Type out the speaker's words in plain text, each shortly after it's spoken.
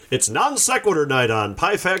It's Non Sequitur Night on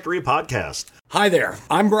Pie Factory Podcast. Hi there,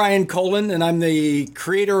 I'm Brian Colin, and I'm the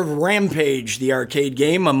creator of Rampage, the arcade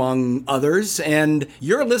game, among others, and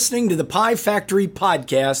you're listening to the Pie Factory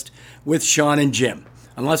Podcast with Sean and Jim.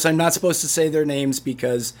 Unless I'm not supposed to say their names,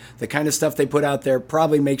 because the kind of stuff they put out there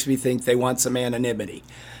probably makes me think they want some anonymity.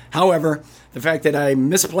 However, the fact that I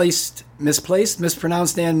mispronounced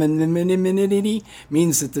anonymity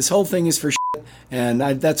means that this whole thing is for shit, and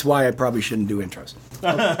that's why I probably shouldn't do intros.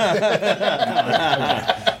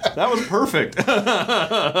 That was perfect.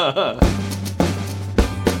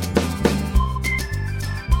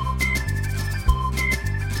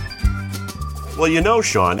 Well, you know,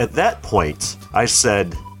 Sean, at that point, I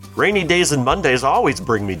said, rainy days and Mondays always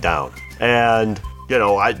bring me down. And, you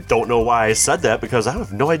know, I don't know why I said that because I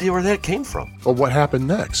have no idea where that came from. Well, what happened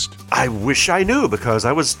next? I wish I knew because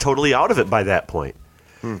I was totally out of it by that point.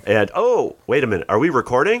 And, oh, wait a minute. Are we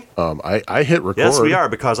recording? I hit record. Yes, we are,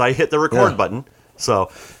 because I hit the record button.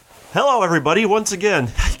 So, hello, everybody, once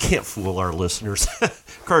again. I can't fool our listeners.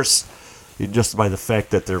 Of course, just by the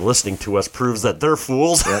fact that they're listening to us proves that they're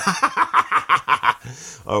fools. Yep.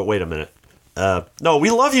 Oh, wait a minute. No,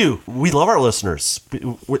 we love you. We love our listeners.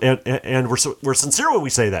 And we're sincere when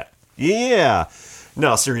we say that. Yeah.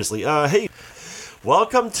 No, seriously. Hey.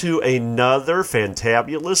 Welcome to another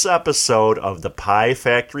fantabulous episode of the Pie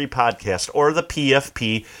Factory Podcast, or the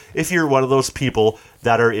PFP, if you're one of those people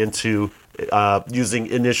that are into using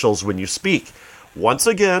initials when you speak. Once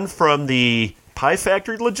again, from the Pie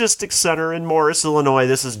Factory Logistics Center in Morris, Illinois,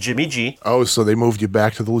 this is Jimmy G. Oh, so they moved you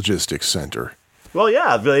back to the logistics center. Well,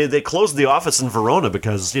 yeah, they closed the office in Verona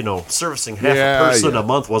because, you know, servicing half a person a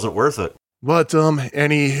month wasn't worth it. But,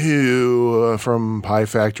 anywho, from Pie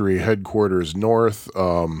Factory headquarters north,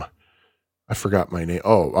 I forgot my name.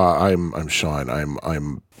 Oh, I'm Sean.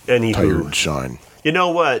 I'm Anywho. Tired Sean. You know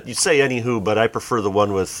what? You say anywho, but I prefer the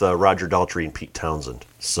one with Roger Daltrey and Pete Townsend.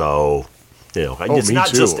 So, you know, it's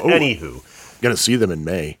not just anywho. Gonna see them in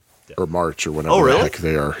May or March or whenever the heck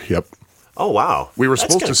they are. Yep. Oh, wow. We were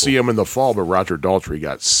supposed to see him in the fall, but Roger Daltrey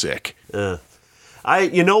got sick.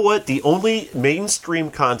 You know what? The only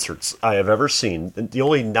mainstream concerts I have ever seen, the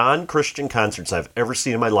only non-Christian concerts I've ever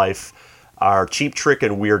seen in my life are Cheap Trick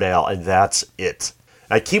and Weird Al, and that's it.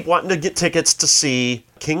 I keep wanting to get tickets to see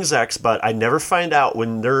King's X, but I never find out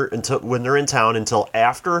when they're in town until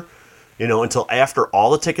after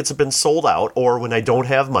all the tickets have been sold out, or when I don't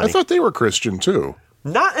have money. I thought they were Christian too.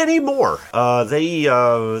 Not anymore. They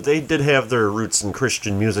did have their roots in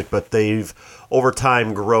Christian music, but they've over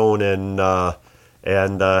time grown and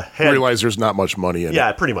realize there's not much money in it.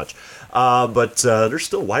 Yeah, pretty much. But they're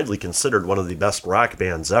still widely considered one of the best rock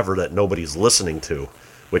bands ever that nobody's listening to,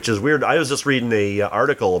 which is weird. I was just reading an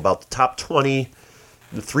article about the top 20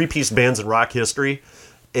 three-piece bands in rock history,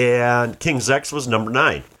 and King's X was number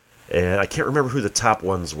 9. And I can't remember who the top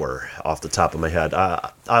ones were off the top of my head.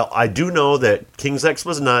 I do know that King's X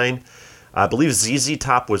was 9. I believe ZZ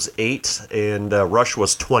Top was 8, and Rush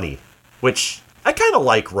was 20, which I kind of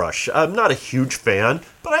like Rush. I'm not a huge fan,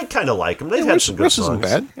 but I kind of like them. They've had some good songs. Rush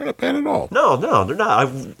isn't bad. They're not bad at all. No, they're not.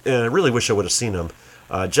 I really wish I would have seen them.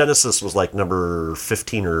 Genesis was like number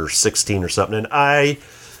 15 or 16 or something, and I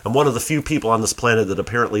am one of the few people on this planet that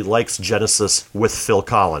apparently likes Genesis with Phil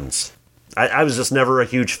Collins. I was just never a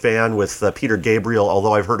huge fan with Peter Gabriel,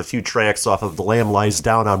 although I've heard a few tracks off of The Lamb Lies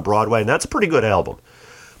Down on Broadway, and that's a pretty good album.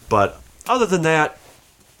 But other than that,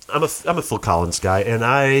 I'm a Phil Collins guy, and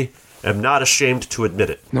I am not ashamed to admit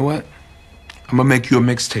it. You know what? I'm gonna make you a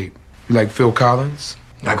mixtape. You like Phil Collins?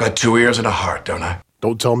 I got 2 ears and a heart, don't I?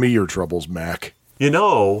 Don't tell me your troubles, Mac. You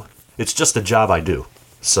know, it's just a job I do.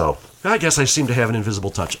 So, I guess I seem to have an invisible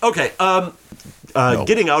touch. Okay, No.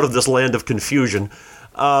 Getting out of this land of confusion.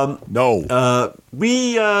 This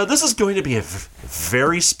is going to be a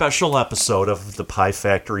very special episode of the Pie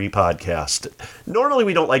Factory Podcast. Normally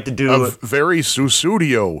we don't like to do... Very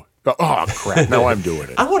Susudio. Oh, crap. Now I'm doing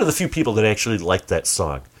it. I'm one of the few people that actually like that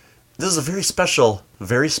song. This is a very special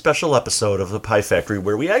episode of the Pie Factory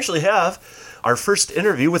where we actually have our first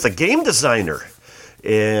interview with a game designer.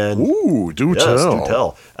 And Ooh, do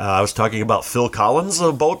tell. I was talking about Phil Collins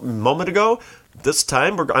a moment ago. This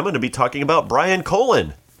time I'm going to be talking about Brian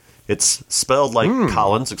Colin. It's spelled like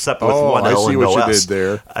Collins, except with one L and no S. I see what you did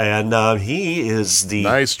there. And he is the...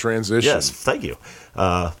 Nice transition. Yes, thank you.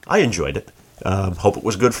 I enjoyed it. Hope it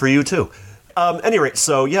was good for you, too. Anyway,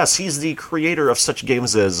 so yes, he's the creator of such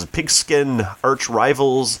games as Pigskin, Arch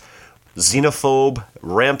Rivals, Xenophobe,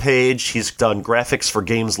 Rampage. He's done graphics for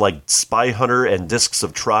games like Spy Hunter and Discs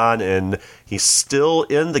of Tron, and he's still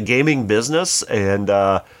in the gaming business. And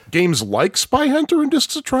games like Spy Hunter and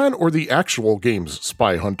Discs of Tron, or the actual games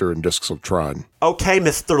Spy Hunter and Discs of Tron? Okay,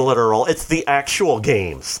 Mr. Literal, it's the actual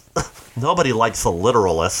games. Nobody likes a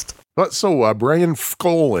literalist. But so, Brian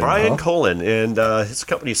Colin. Brian Colin, and his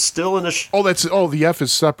company's still in the... the F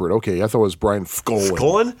is separate. Okay, I thought it was Brian Colin.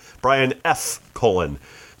 Colin? Brian F. Colin.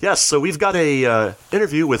 Yes, so we've got a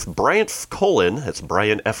interview with Brian F. Colin. It's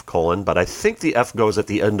Brian F. Colin, but I think the F goes at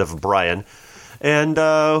the end of Brian. And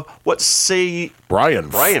what say... Brian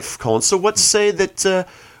F. Colin. So what say that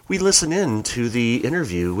we listen in to the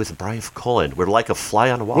interview with Brian F. Colin? We're like a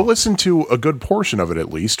fly on a wall. We'll listen to a good portion of it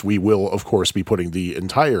at least. We will, of course, be putting the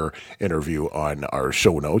entire interview on our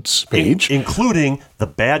show notes page. Including the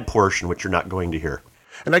bad portion, which you're not going to hear.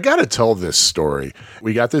 And I got to tell this story.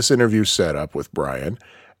 We got this interview set up with Brian,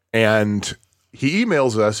 and he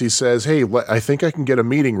emails us. He says, hey, I think I can get a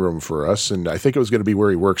meeting room for us, and I think it was going to be where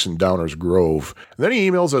he works in Downers Grove. And then he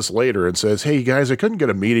emails us later and says, hey, guys, I couldn't get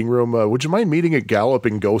a meeting room. Would you mind meeting at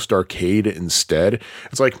Galloping Ghost Arcade instead?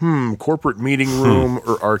 It's like, corporate meeting room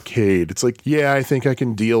or arcade? It's like, yeah, I think I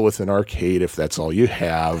can deal with an arcade if that's all you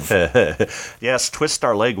have. Yes, twist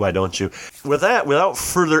our leg, why don't you? With that, without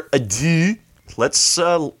further ado, let's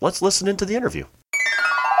listen into the interview.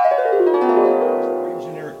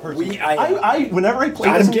 Whenever I play,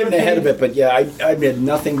 I'm getting ahead of it, but yeah, I had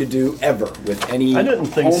nothing to do ever with any home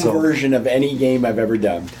version of any game I've ever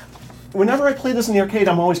done. Whenever I play this in the arcade,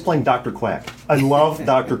 I'm always playing Dr. Quack. I love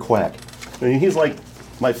Dr. Quack. I mean, he's like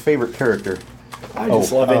my favorite character. I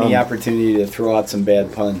just love any opportunity to throw out some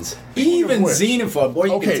bad puns. Even Xenophobe. Boy,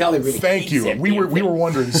 you can tell he really thank you. We were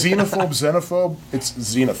wondering, Xenophobe, Xenophobe? It's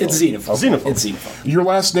Xenophobe. It's Xenophobe. Xenophobe. It's Xenophobe. Your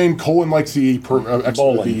last name, Colin, like the... Colin,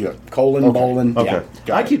 Bolin. Okay.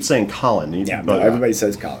 Yeah. I keep saying Colin. Yeah, but everybody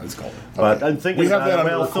says Colin. It's Colin. But I'm thinking we have that on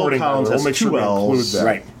the recording. We'll make sure we include that.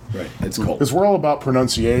 Right. It's Colin. Because we're all about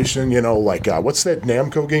pronunciation, like, what's that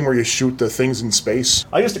Namco game where you shoot the things in space?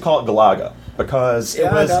 I used to call it Galaga. Because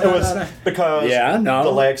Galaxian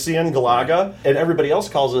Galaga, and everybody else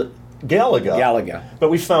calls it Galaga. But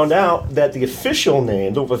we found out that the official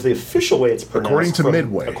name, the official way it's pronounced,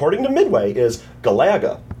 according to Midway, is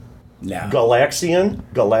Galaga. No. Galaxian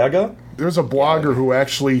Galaga. There's a blogger who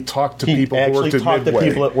actually talked to people who worked at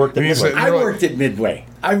Midway. I worked at Midway.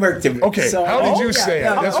 Okay, so, how did you say it?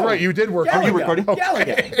 That's right, you did work. Are you recording?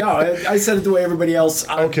 Galaga. No, I said it the way everybody else.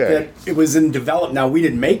 That it was in development. Now, we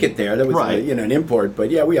didn't make it there. That was an import,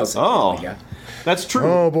 but yeah, we also Galaga. That's true.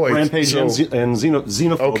 Oh boy! Rampage and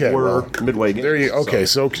Xenophobe were Midway games. There you. Okay,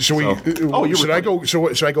 so should we? Should I go?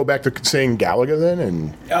 Should I go back to saying Galaga then?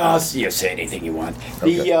 And you say anything you want.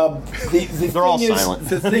 Okay. They're all silent.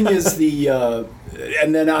 The thing is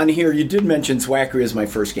and then on here you did mention Zwackery as my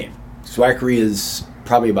first game. Zwackery is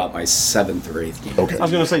probably about my 7th or 8th game. Okay. I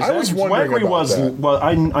was going to say, Zwackery was that. Well.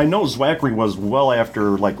 I know Zwackery was well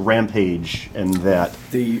after like Rampage and that.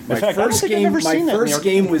 My first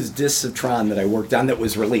game was Discs of Tron that I worked on that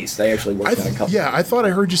was released. I actually worked on a couple. Yeah, I thought I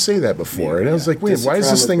heard you say that before, and I was like, wait, why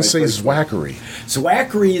does this thing say Zwackery?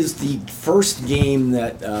 Zwackery is the first game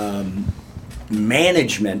that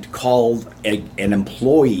management called an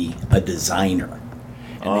employee a designer,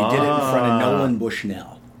 and they did it in front of Nolan Bushnell.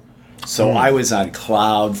 So I was on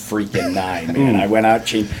cloud freaking 9, man. I went out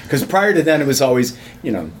because prior to then it was always,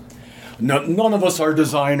 none of us are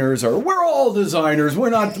designers, or we're all designers. We're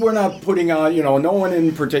not putting on, no one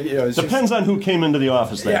in particular. Depends on who came into the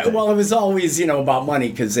office. Yeah, well, it was always, about money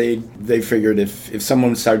because they figured if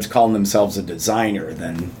someone starts calling themselves a designer,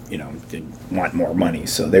 then they want more money.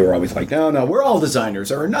 So they were always like, no, we're all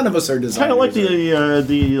designers, or none of us are designers. Kind of like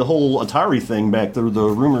the whole Atari thing back there. The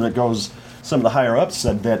rumor that goes. Some of the higher ups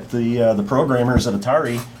said that the programmers at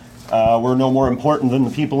Atari were no more important than the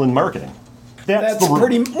people in marketing. That's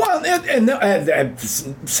pretty well, and that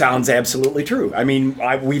sounds absolutely true. I mean,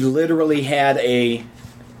 we literally had they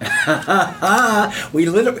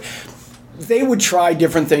would try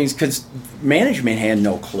different things because management had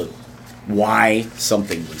no clue why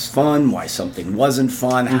something was fun, why something wasn't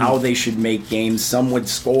fun, how they should make games. Some would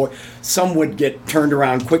score, some would get turned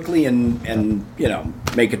around quickly and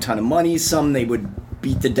make a ton of money. Some they would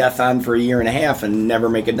beat to death on for a year and a half and never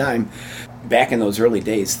make a dime. Back in those early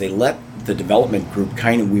days, they let the development group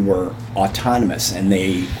we were autonomous, and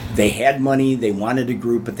they had money, they wanted a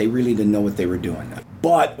group, but they really didn't know what they were doing.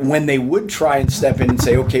 But when they would try and step in and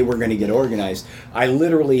say, okay, we're going to get organized, I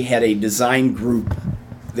literally had a design group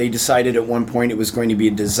they decided at one point it was going to be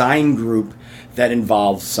a design group that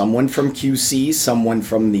involved someone from QC, someone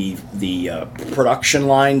from the production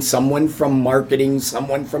line, someone from marketing,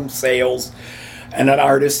 someone from sales, and an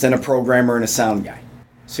artist and a programmer and a sound guy.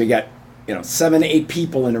 So you got 7, 8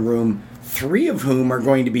 people in a room, 3 of whom are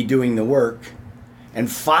going to be doing the work, and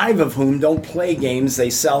 5 of whom don't play games. They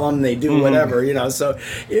sell them, they do whatever, So,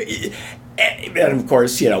 and of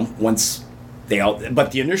course, once they all,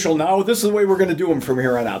 but the initial, no, this is the way we're going to do them from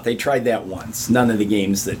here on out. They tried that once. None of the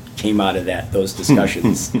games that came out of those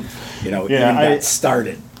discussions, even got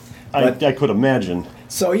started. But, I could imagine.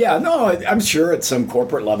 So, I'm sure at some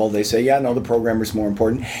corporate level they say, the programmer's more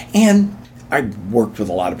important. And I worked with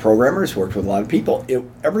a lot of programmers, worked with a lot of people.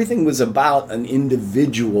 Everything was about an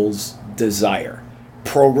individual's desire.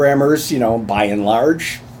 Programmers, by and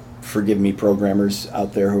large, forgive me, programmers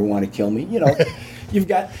out there who want to kill me,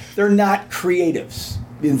 they're not creatives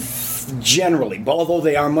generally, although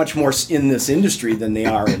they are much more in this industry than they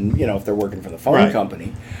are in, if they're working for the phone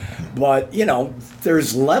company. But,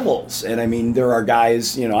 there's levels. And I mean, there are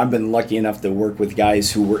guys, I've been lucky enough to work with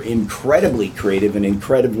guys who were incredibly creative and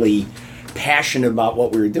incredibly passionate about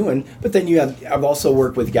what we were doing. But then I've also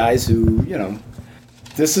worked with guys who,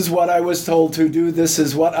 this is what I was told to do. This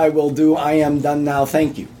is what I will do. I am done now.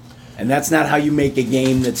 Thank you. And that's not how you make a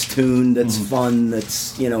game that's tuned, that's fun,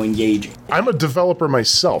 that's, engaging. I'm a developer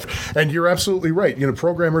myself, and you're absolutely right.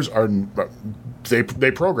 Programmers are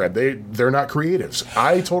they program. They're not creatives.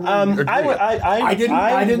 I totally agree. I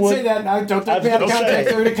didn't say that. I don't take me out of context.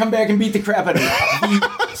 They're going to come back and beat the crap out of me.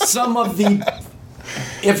 Some of the,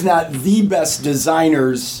 if not the best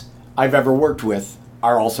designers I've ever worked with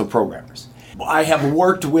are also programmers. I have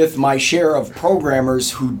worked with my share of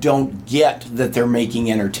programmers who don't get that they're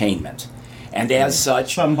making entertainment. And as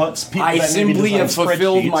such, I simply have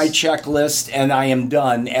fulfilled my checklist and I am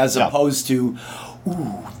done, as opposed to,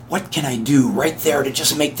 what can I do right there to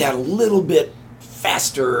just make that a little bit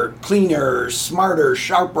faster, cleaner, smarter,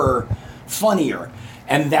 sharper, funnier.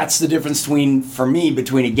 And that's the difference for me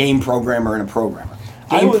between a game programmer and a programmer.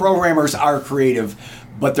 Game programmers are creative,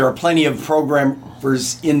 but there are plenty of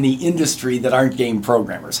programmers in the industry that aren't game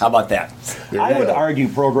programmers. How about that? I would argue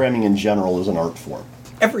programming in general is an art form.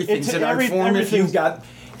 Everything's an art form.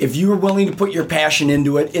 If you are willing to put your passion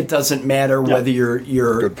into it, it doesn't matter whether you're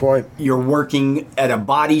good point. You're working at a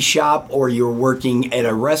body shop or you're working at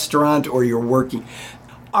a restaurant or you're working.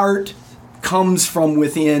 Art comes from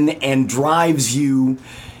within and drives you.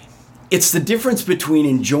 It's the difference between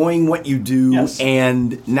enjoying what you do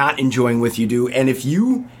and not enjoying what you do. And if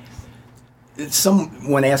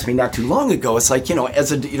someone asked me not too long ago, it's like,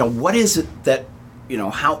 what is it that,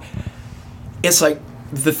 how, it's like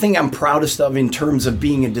the thing I'm proudest of in terms of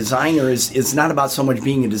being a designer is not about so much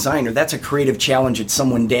being a designer. That's a creative challenge. It's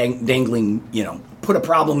someone dangling, put a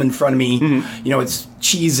problem in front of me. Mm-hmm. It's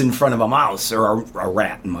cheese in front of a mouse or a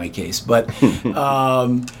rat in my case. But,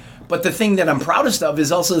 but the thing that I'm proudest of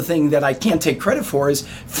is also the thing that I can't take credit for is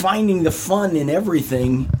finding the fun in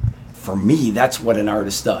everything. For me, that's what an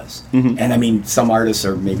artist does. Mm-hmm. And I mean, some artists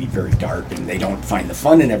are maybe very dark and they don't find the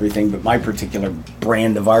fun in everything, but my particular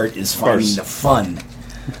brand of art is finding the fun.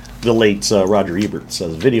 The late Roger Ebert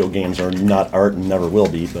says video games are not art and never will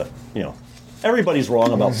be, but, everybody's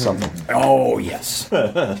wrong about something. Oh, yes.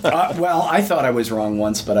 Well, I thought I was wrong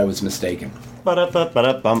once, but I was mistaken.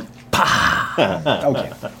 Ba-da-ba-ba-da-bum.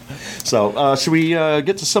 Okay. So, should we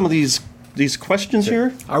get to some of these questions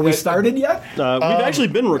here? Are we started yet? We've actually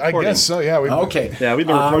been recording. I guess so. Yeah. Okay. Yeah, we've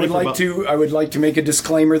been recording. I would like to make a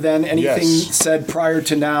disclaimer. Then anything said prior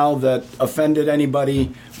to now that offended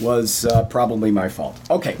anybody was probably my fault.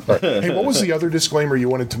 Okay. Hey, what was the other disclaimer you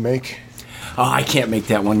wanted to make? I can't make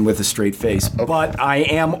that one with a straight face, but I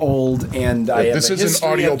am old and I have a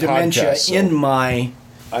history of dementia in my.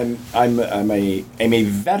 I'm a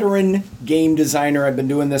veteran game designer. I've been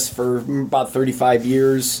doing this for about 35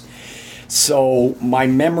 years. So my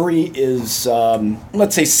memory is,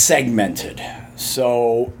 let's say, segmented.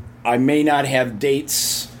 So I may not have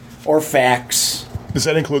dates or facts. Does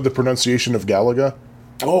that include the pronunciation of Galaga?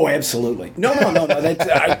 Oh, absolutely. No.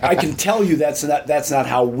 I can tell you that's not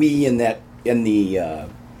how we in the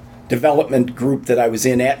development group that I was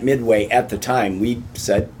in at Midway at the time, we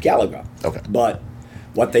said Galaga. Okay. But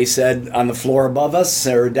what they said on the floor above us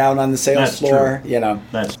or down on the sales floor,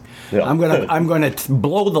 True. Yeah. I'm gonna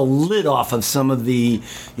blow the lid off of some of the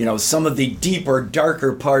deeper,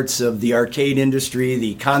 darker parts of the arcade industry,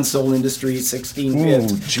 the console industry,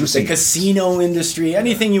 16-bit, juicy. the casino industry,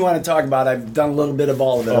 anything you want to talk about. I've done a little bit of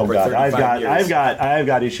all of it over 35 years. I've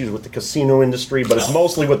got issues with the casino industry, but it's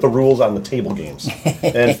mostly with the rules on the table games.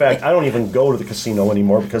 And in fact, I don't even go to the casino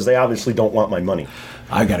anymore because they obviously don't want my money.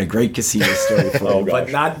 I got a great casino story for you, but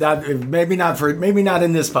maybe not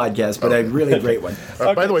in this podcast, but a really great one.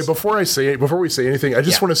 By the way, before we say anything, I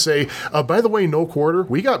just want to say, by the way, no quarter.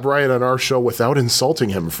 We got Brian on our show without insulting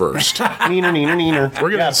him first. Neener. We're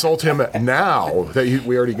going to insult him now that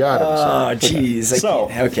we already got him. Oh, jeez.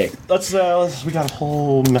 Okay. Let's. We got a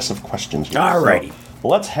whole mess of questions here. All righty. So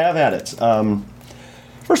let's have at it.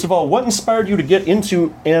 First of all, what inspired you to get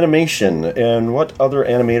into animation, and what other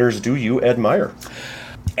animators do you admire?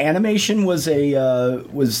 Animation was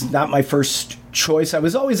not my first choice. I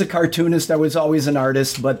was always a cartoonist. I was always an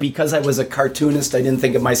artist, but because I was a cartoonist, I didn't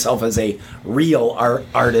think of myself as a real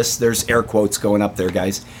artist. There's air quotes going up there,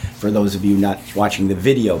 guys, for those of you not watching the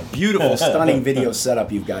video. Beautiful, stunning video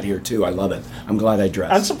setup you've got here, too. I love it. I'm glad I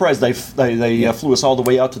dressed. I'm surprised they flew us all the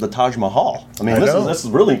way out to the Taj Mahal. I mean, this is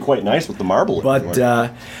really quite nice with the marble. But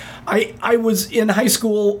I was in high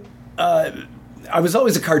school. I was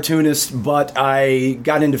always a cartoonist, but I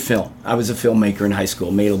got into film. I was a filmmaker in high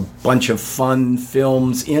school, made a bunch of fun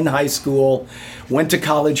films in high school, went to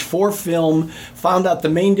college for film, found out the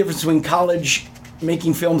main difference between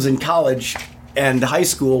making films in college and high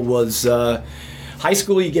school was high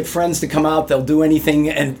school, you get friends to come out, they'll do anything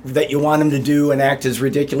that you want them to do and act as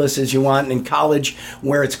ridiculous as you want. And in college,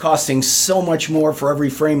 where it's costing so much more for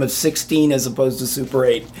every frame of 16 as opposed to Super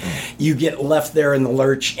 8, you get left there in the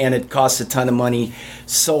lurch and it costs a ton of money.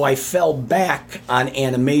 So I fell back on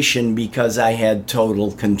animation because I had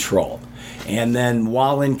total control. And then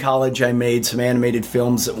while in college, I made some animated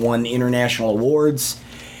films that won international awards.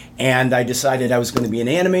 And I decided I was going to be an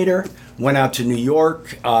animator. Went out to New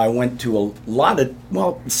York. I went to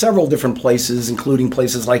several different places, including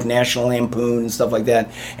places like National Lampoon and stuff like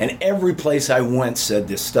that. And every place I went said,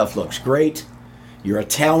 this stuff looks great. You're a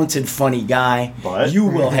talented, funny guy. But you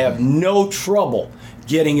will have no trouble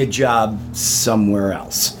getting a job somewhere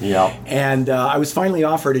else. Yeah. And I was finally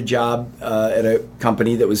offered a job at a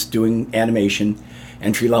company that was doing animation,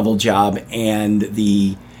 entry-level job, and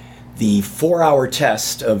the 4-hour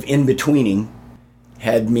test of in-betweening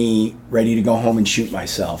had me ready to go home and shoot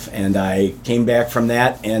myself. And I came back from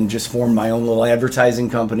that and just formed my own little advertising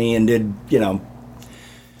company and did,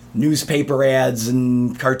 newspaper ads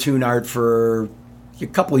and cartoon art for a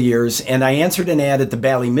couple of years. And I answered an ad at the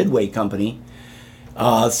Bally Midway Company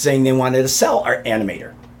saying they wanted a cell art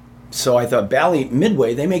animator. So I thought, Bally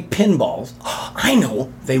Midway, they make pinballs. Oh, I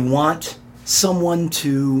know, they want someone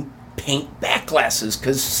to paint back glasses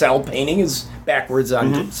because cell painting is backwards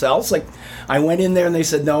on cells. Like, I went in there and they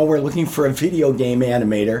said, no, we're looking for a video game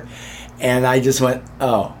animator. And I just went,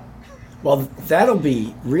 oh, well, that'll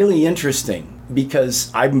be really interesting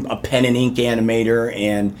because I'm a pen and ink animator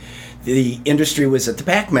and the industry was at the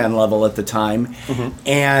Pac-Man level at the time.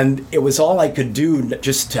 And it was all I could do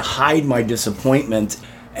just to hide my disappointment.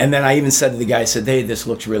 And then I even said to the guy, I said, hey, this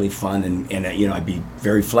looks really fun, and I'd be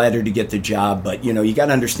very flattered to get the job, but, you got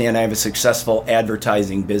to understand I have a successful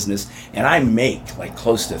advertising business, and I make like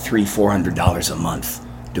close to $300-400 a month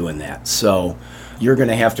doing that. So you're going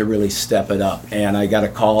to have to really step it up. And I got a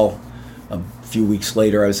call a few weeks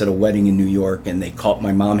later. I was at a wedding in New York, and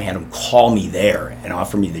my mom had them call me there and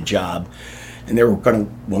offer me the job, and they were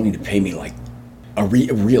willing to pay me like a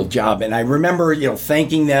real job. And I remember,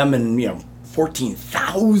 thanking them and,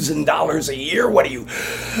 $14,000 a year. What do you,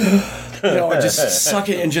 just suck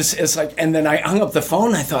it and just, it's like, and then I hung up the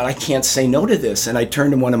phone. I thought, I can't say no to this. And I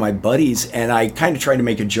turned to one of my buddies and I kind of tried to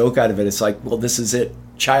make a joke out of it. It's like, well, this is it.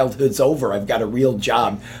 Childhood's over. I've got a real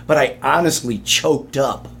job. But I honestly choked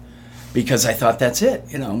up because I thought that's it.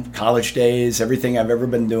 College days, everything I've ever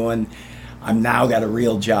been doing. I've now got a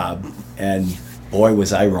real job. And boy,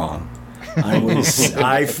 was I wrong.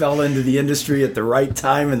 I fell into the industry at the right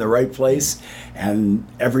time in the right place, and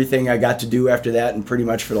everything I got to do after that and pretty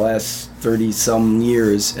much for the last 30-some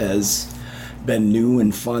years has been new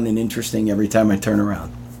and fun and interesting every time I turn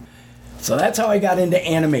around. So that's how I got into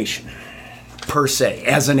animation, per se,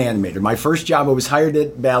 as an animator. My first job, I was hired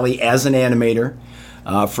at Bally as an animator.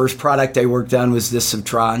 First product I worked on was this of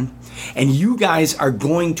Tron. And you guys are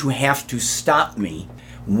going to have to stop me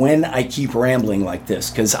when I keep rambling like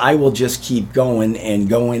this, because I will just keep going and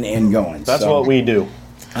going and going. That's what we do.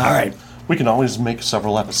 All right. We can always make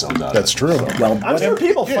several episodes out of it. That's true. Well, I'm sure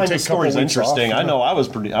people Yeah, find take the a couple stories weeks interesting. off. I know I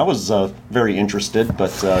was very interested,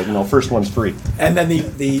 but first one's free. and then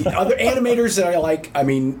the other animators that I like, I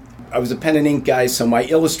mean, I was a pen and ink guy, so my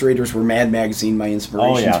illustrators were Mad Magazine. My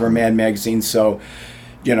inspirations were Mad Magazine. So,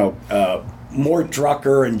 Mort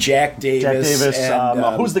Drucker and Jack Davis. Jack Davis.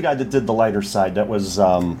 And, Who's the guy that did the lighter side? That was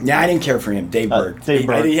Yeah, I didn't care for him. Dave Berg. Dave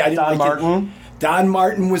Berg. I didn't Don like Martin. It. Don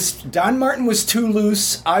Martin was too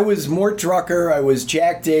loose. I was Mort Drucker. I was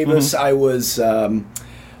Jack Davis. I was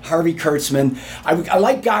Harvey Kurtzman. I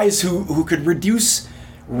like guys who could reduce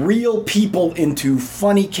real people into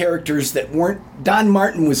funny characters that weren't. Don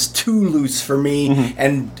Martin was too loose for me,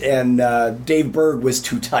 and Dave Berg was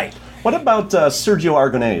too tight. What about Sergio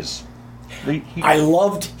Aragonés? I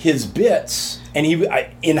loved his bits, and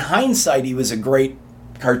in hindsight, he was a great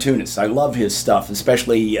cartoonist. I love his stuff,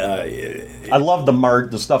 especially. I love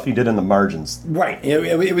the stuff he did in the margins. Right, he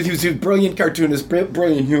was a brilliant cartoonist,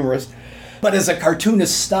 brilliant humorist. But as a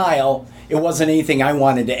cartoonist style, it wasn't anything I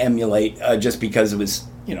wanted to emulate, just because it was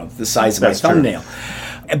the size of my thumbnail.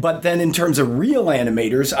 But then, in terms of real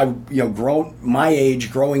animators,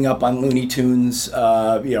 growing up on Looney Tunes,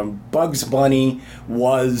 Bugs Bunny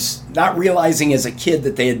was not realizing as a kid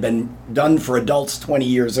that they had been done for adults 20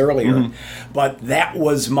 years earlier. But that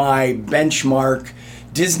was my benchmark.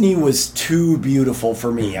 Disney was too beautiful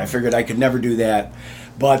for me. I figured I could never do that.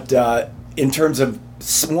 But in terms of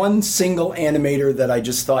one single animator that I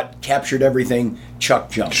just thought captured everything, Chuck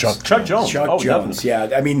Jones. Chuck Jones. Chuck Jones. Definitely.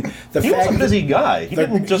 Yeah, I mean, He was a busy guy. He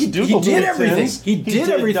didn't just do the did Looney everything. Tunes. He did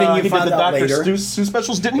everything. You he found did the out Dr. later. Seuss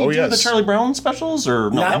specials. Didn't he do yes. the Charlie Brown specials? Or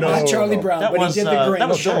Not Charlie Brown, That but was, he did the Grinch. that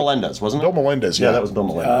was Bill Melendez, wasn't it? Bill Melendez, Yeah, yeah. that was Bill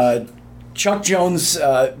Melendez. Chuck Jones,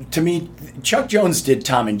 to me, Chuck Jones did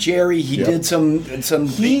Tom and Jerry. He did some.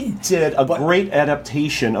 He did a great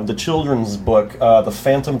adaptation of the children's book, The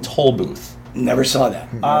Phantom Tollbooth. Never saw that.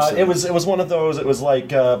 It was one of those. It was like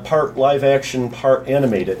part live action, part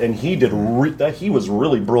animated, and he did that. He was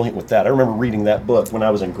really brilliant with that. I remember reading that book when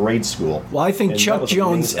I was in grade school. Well, I think and that Chuck was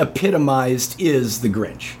Jones amazing. epitomized is the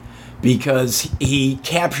Grinch, because he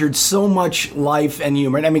captured so much life and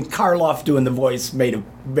humor. And I mean, Karloff doing the voice made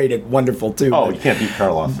it wonderful too. Oh, you can't beat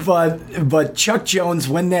Karloff. But Chuck Jones,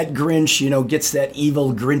 when that Grinch, gets that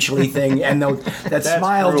evil Grinchly thing, and that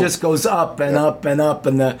smile true. just goes up and up and up,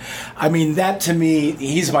 and that to me,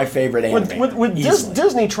 he's my favorite animator. When easily.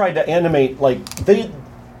 Disney tried to animate, like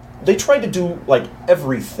they tried to do like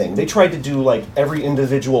everything. They tried to do like every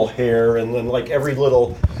individual hair and then like every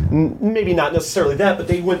little, maybe not necessarily that, but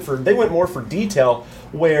they went more for detail,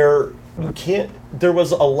 where you can't. There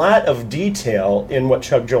was a lot of detail in what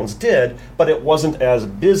Chuck Jones did, but it wasn't as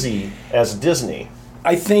busy as Disney.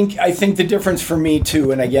 I think the difference for me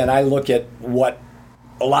too, and again, I look at what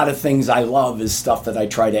a lot of things I love is stuff that I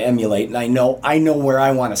try to emulate, and I know where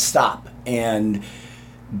I want to stop. And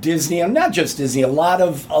Disney, and not just Disney, a lot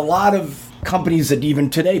of companies that even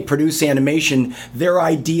today produce animation, their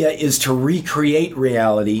idea is to recreate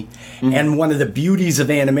reality. And one of the beauties of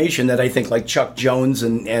animation that I think like Chuck Jones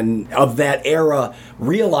and of that era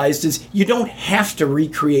realized is you don't have to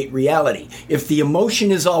recreate reality. If the emotion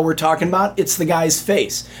is all we're talking about, it's the guy's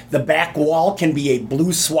face. The back wall can be a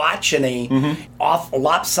blue swatch and a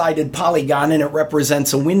lopsided polygon, and it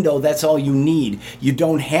represents a window. That's all you need. You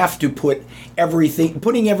don't have to put everything.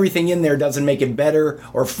 Putting everything in there doesn't make it better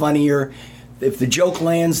or funnier. If the joke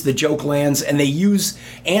lands, the joke lands. And they use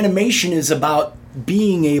animation is about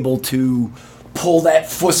being able to pull that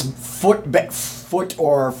foot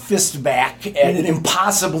or fist back at an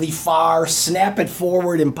impossibly far, snap it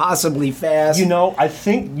forward impossibly fast. I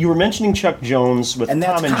think you were mentioning Chuck Jones with And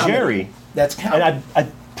that's Tom and comedy. Jerry. That's comedy. And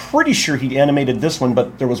I'm pretty sure he animated this one,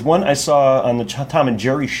 but there was one I saw on the Tom and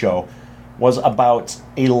Jerry show was about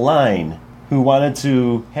a line who wanted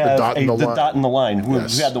to have dot in the line. dot in the line, who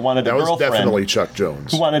Yes. wanted a that was girlfriend. definitely Chuck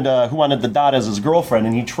Jones. Who wanted the dot as his girlfriend,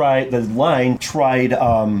 and he tried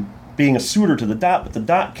being a suitor to the dot, but the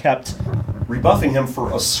dot kept rebuffing him for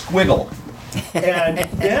a squiggle. And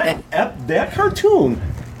that cartoon,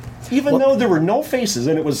 even though there were no faces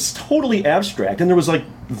and it was totally abstract, and there was like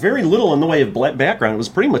very little in the way of background, it was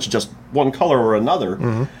pretty much just one color or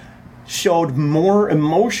another, showed more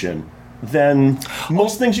emotion than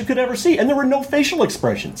most things you could ever see, and there were no facial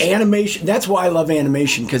expressions. Animation. That's why I love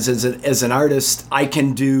animation, because as an artist, I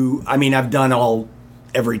can do. I mean, I've done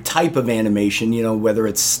every type of animation. Whether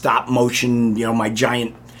it's stop motion. My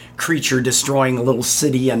giant creature destroying a little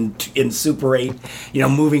city in Super 8.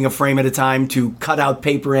 Moving a frame at a time, to cut out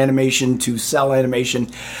paper animation, to cell animation,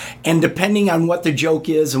 and depending on what the joke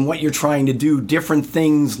is and what you're trying to do, different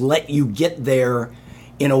things let you get there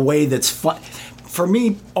in a way that's fun. for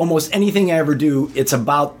me, almost anything I ever do, it's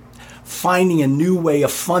about finding a new way, a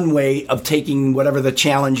fun way of taking whatever the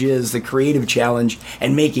challenge is, the creative challenge,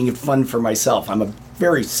 and making it fun for myself. I'm a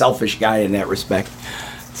very selfish guy in that respect.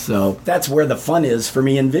 So that's where the fun is for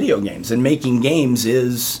me in video games. And making games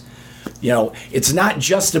is, it's not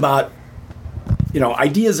just about,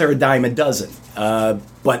 ideas are a dime a dozen,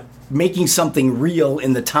 but making something real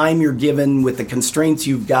in the time you're given with the constraints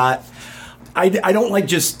you've got. I don't like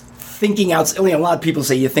just thinking outside. A lot of people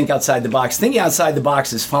say you think outside the box. Thinking outside the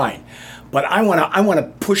box is fine, but I want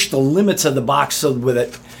to push the limits of the box so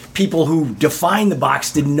that people who define the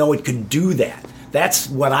box didn't know it could do that. That's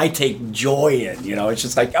what I take joy in. It's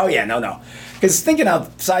just like, oh yeah, no, because thinking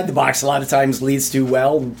outside the box a lot of times leads to,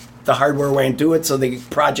 well, the hardware won't do it, so the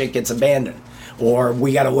project gets abandoned, or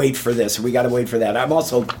we got to wait for this, or we got to wait for that. I'm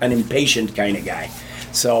also an impatient kind of guy,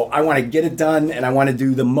 so I want to get it done, and I want to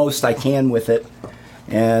do the most I can with it.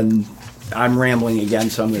 And I'm rambling again,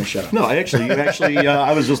 so I'm going to shut up. No, I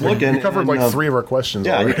was just looking. You covered like 3 of our questions.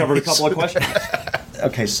 Yeah, already. you covered a couple of questions.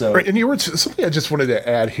 Okay, so. Right, and you were something I just wanted to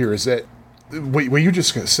add here is that what you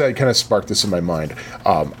just said kind of sparked this in my mind.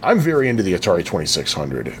 I'm very into the Atari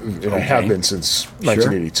 2600, and I have been since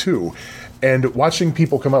 1982. And watching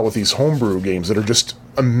people come out with these homebrew games that are just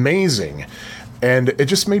amazing, and it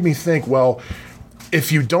just made me think, well, if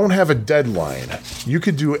you don't have a deadline, you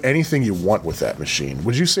could do anything you want with that machine.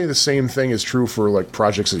 Would you say the same thing is true for like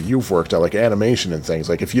projects that you've worked on, like animation and things?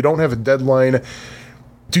 Like if you don't have a deadline,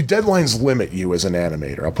 do deadlines limit you as an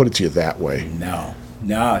animator? I'll put it to you that way. No.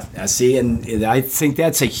 I see, and I think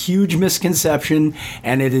that's a huge misconception,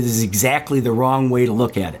 and it is exactly the wrong way to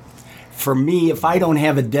look at it. For me, if I don't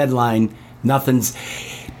have a deadline,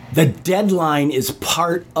 the deadline is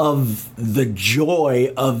part of the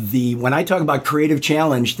joy of when I talk about creative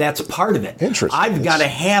challenge, that's part of it. Interesting. I've got to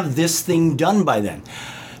have this thing done by then.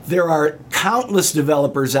 There are countless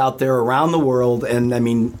developers out there around the world, and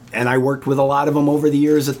I worked with a lot of them over the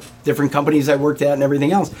years at different companies I worked at and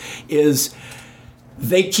everything else,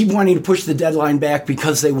 they keep wanting to push the deadline back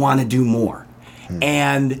because they want to do more.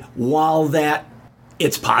 And while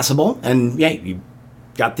it's possible, and you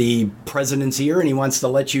got the president's ear and he wants to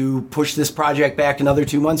let you push this project back another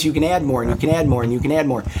 2 months, you can add more, and you can add more, and you can add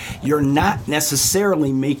more. You're not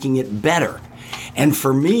necessarily making it better. And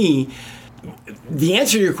for me, the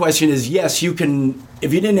answer to your question is yes, you can.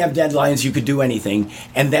 If you didn't have deadlines, you could do anything.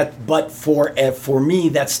 But for me,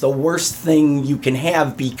 that's the worst thing you can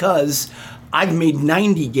have, because I've made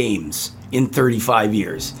 90 games in 35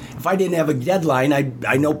 years. If I didn't have a deadline,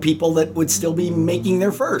 I know people that would still be making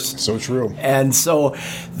their first. So true. And so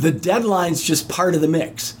the deadline's just part of the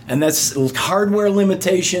mix. And that's hardware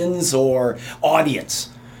limitations or audience.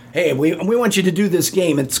 Hey, we want you to do this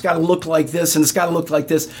game. It's got to look like this, and it's got to look like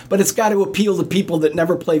this, but it's got to appeal to people that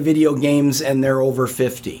never play video games and they're over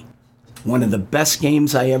 50. One of the best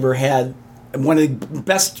games I ever had, one of the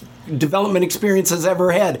best development experiences I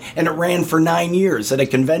ever had, and it ran for 9 years at a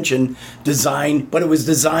convention but it was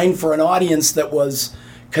designed for an audience that was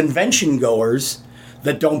convention goers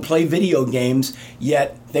that don't play video games,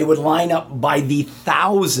 yet they would line up by the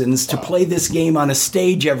thousands to play this game on a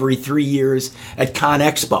stage every 3 years at Con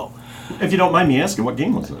Expo. If you don't mind me asking, what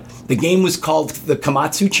game was it? The game was called the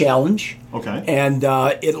Komatsu Challenge. Okay. And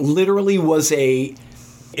it literally was a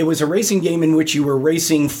racing game in which you were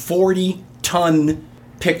racing 40-ton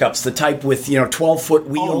pickups, the type with 12-foot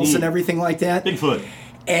wheels and everything like that. Bigfoot.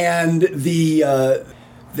 And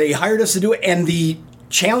they hired us to do it, and the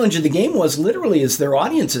challenge of the game was literally is their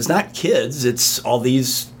audience is not kids, it's all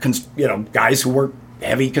these guys who work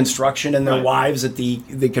heavy construction and their wives at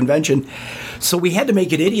the convention. So we had to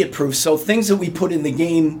make it idiot proof. So things that we put in the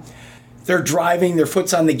game, they're driving, their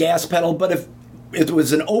foot's on the gas pedal, but if it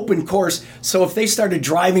was an open course, so if they started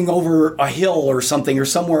driving over a hill or something or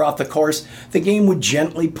somewhere off the course, the game would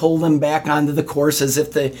gently pull them back onto the course as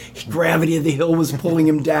if the gravity of the hill was pulling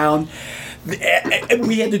them down.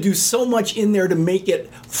 We had to do so much in there to make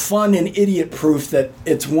it fun and idiot-proof that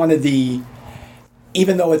it's one of the,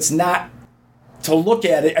 even though it's not, to look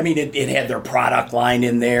at it, it had their product line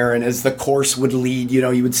in there, and as the course would lead,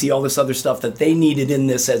 you would see all this other stuff that they needed in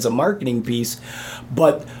this as a marketing piece,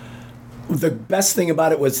 but the best thing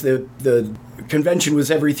about it was the convention was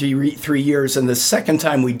every 3 years, and the second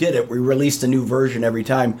time we did it, we released a new version every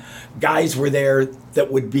time. Guys were there that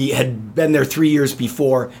had been there 3 years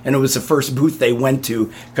before, and it was the first booth they went to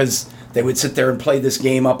because they would sit there and play this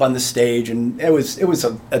game up on the stage, and it was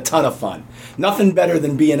a ton of fun. Nothing better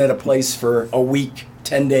than being at a place for a week,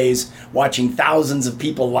 10 days, watching thousands of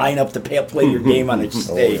people line up to play your game on a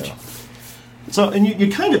stage. Oh, yeah. So, and you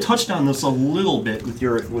kind of touched on this a little bit with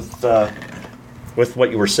with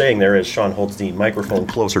what you were saying there, as Sean holds the microphone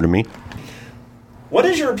closer to me. What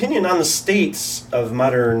is your opinion on the states of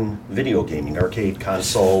modern video gaming, arcade,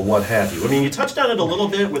 console, what have you? I mean, you touched on it a little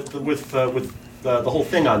bit with the whole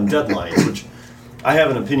thing on deadlines, which I have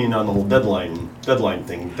an opinion on the whole deadline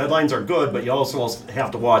thing. Deadlines are good, but you also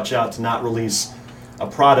have to watch out to not release a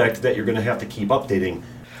product that you're going to have to keep updating.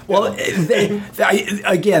 Well,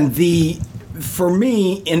 for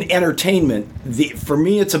me in entertainment, for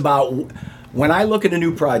me it's about when I look at a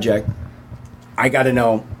new project, I got to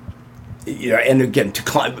know. And again, to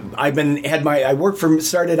climb,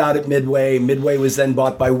 started out at Midway. Midway was then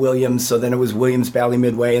bought by Williams, so then it was Williams Bally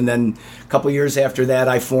Midway, and then a couple years after that,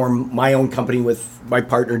 I formed my own company with my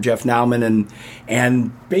partner Jeff Nauman,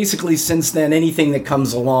 and basically since then, anything that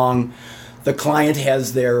comes along, the client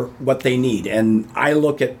has what they need, and I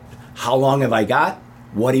look at how long have I got,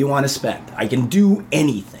 what do you want to spend? I can do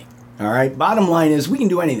anything. All right. Bottom line is we can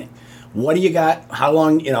do anything. What do you got? How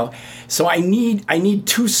long? So I need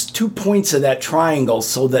two points of that triangle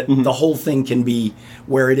so that the whole thing can be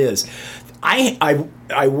where it is.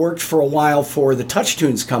 I worked for a while for the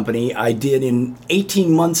TouchTunes company. I did in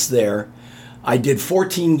 18 months there. I did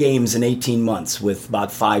 14 games in 18 months with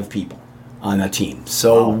about 5 people on a team.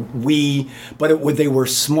 So they were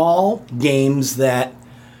small games that.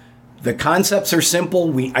 The concepts are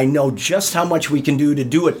simple. I know just how much we can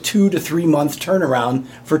do a 2 to 3 month turnaround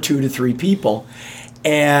for 2 to 3 people.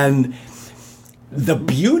 And the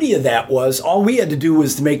beauty of that was all we had to do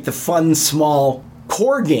was to make the fun, small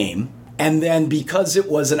core game. And then because it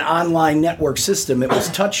was an online network system, it was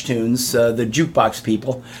TouchTunes, the jukebox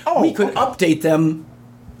people, we could update them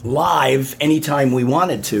live anytime we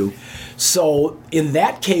wanted to. So in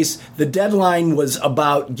that case, the deadline was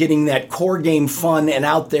about getting that core game fun and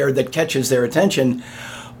out there that catches their attention.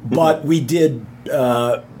 But we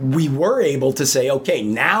were able to say, okay,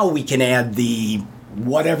 now we can add the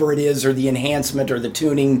whatever it is or the enhancement or the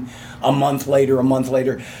tuning a month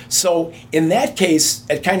later. So in that case,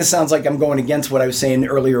 it kind of sounds like I'm going against what I was saying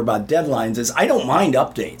earlier about deadlines, is I don't mind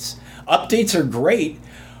updates. Updates are great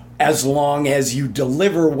as long as you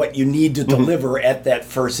deliver what you need to deliver at that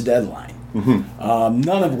first deadline.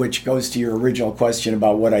 None of which goes to your original question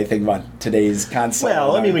about what I think about today's console.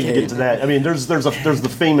 Well, I mean, we can get to that. I mean, there's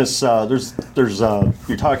the famous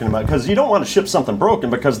you're talking about, because you don't want to ship something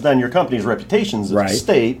broken, because then your company's reputation's at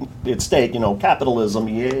stake. Capitalism,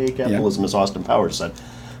 yay, capitalism, as Austin Powers said.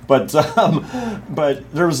 But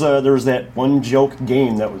there was that one joke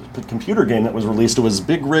game that was a computer game that was released. It was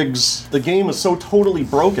Big Rigs. The game was so totally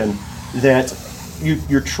broken that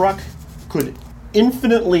your truck could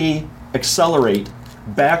infinitely accelerate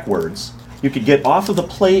backwards. You could get off of the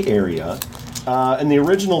play area. In the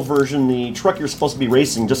original version, the truck you're supposed to be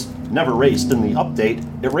racing just never raced. In the update,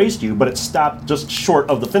 it raced you, but it stopped just short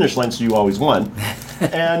of the finish line, so you always won.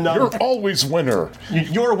 And you're always winner.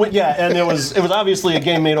 And it was obviously a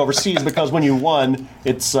game made overseas, because when you won,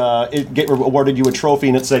 it awarded you a trophy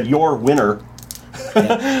and it said "You're winner."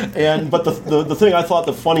 But the thing I thought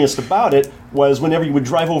the funniest about it was whenever you would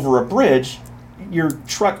drive over a bridge, your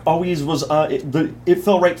truck always was it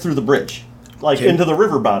fell right through the bridge, into the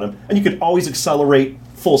river bottom, and you could always accelerate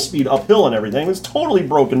full speed uphill and everything. It was a totally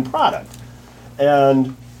broken product,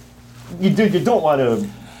 and you don't want to.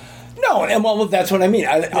 No, and well, that's what I mean.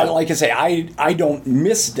 Like I say, I don't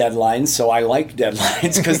miss deadlines, so I like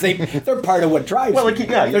deadlines because they're part of what drives me.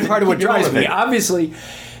 They're part of what drives me. Obviously,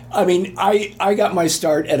 I mean, I got my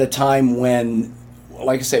start at a time when,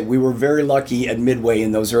 like I say, we were very lucky at Midway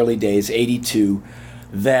in those early days, 82,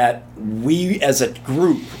 that we as a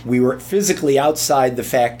group, we were physically outside the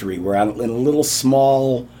factory. We're in a little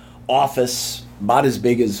small office, about as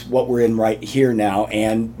big as what we're in right here now,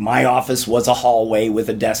 and my office was a hallway with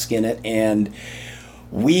a desk in it, and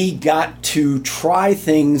we got to try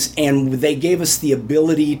things, and they gave us the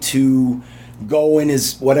ability to go in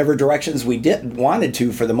whatever directions we wanted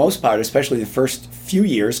to, for the most part, especially the first few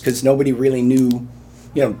years, because nobody really knew.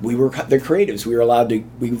 We were the creatives. We were allowed to.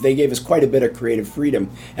 They gave us quite a bit of creative freedom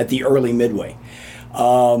at the early Midway,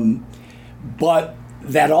 but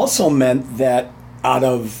that also meant that out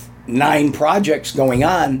of 9 projects going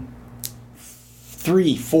on,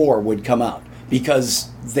 3, 4 would come out,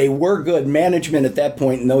 because they were good. Management at that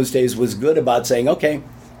point in those days was good about saying, okay,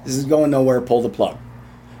 this is going nowhere, pull the plug.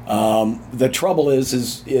 The trouble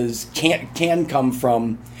is can come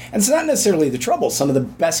from, and it's not necessarily the trouble. Some of the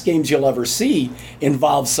best games you'll ever see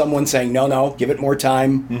involve someone saying, no, give it more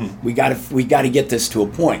time. Mm-hmm. We got to get this to a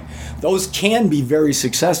point. Those can be very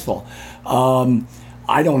successful.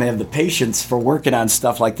 I don't have the patience for working on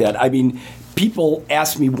stuff like that. I mean, people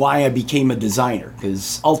ask me why I became a designer,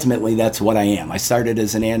 because ultimately that's what I am. I started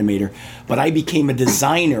as an animator, but I became a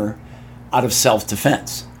designer out of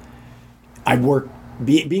self-defense.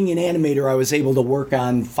 Being an animator, I was able to work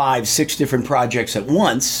on 5-6 different projects at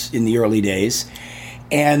once in the early days,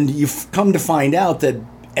 and you've come to find out that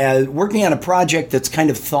working on a project that's kind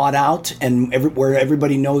of thought out and where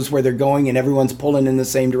everybody knows where they're going and everyone's pulling in the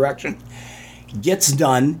same direction, gets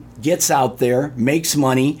done, gets out there, makes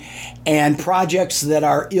money, and projects that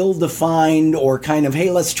are ill-defined or kind of, hey,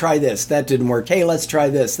 let's try this, that didn't work, hey, let's try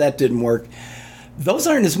this, that didn't work, those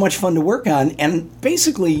aren't as much fun to work on. And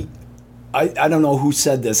basically, I don't know who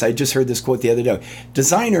said this, I just heard this quote the other day,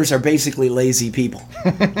 designers are basically lazy people.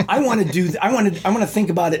 I want to think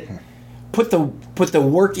about it, put the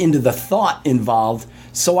work into the thought involved,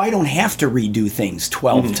 so I don't have to redo things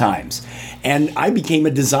 12 times. And I became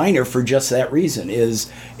a designer for just that reason, is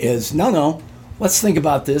no, let's think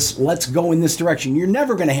about this, let's go in this direction. You're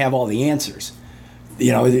never going to have all the answers.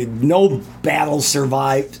 No battle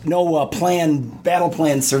survives, no battle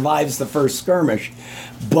plan survives the first skirmish.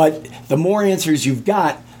 But the more answers you've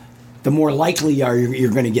got, the more likely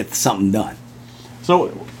you're going to get something done. So,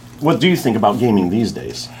 what do you think about gaming these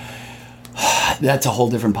days? That's a whole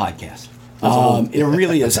different podcast. It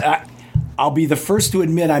really is. I'll be the first to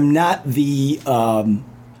admit I'm not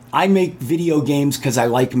I make video games because I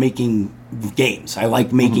like making games. I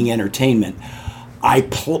like making entertainment.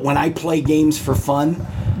 When I play games for fun,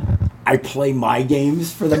 I play my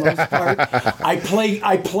games for the most part.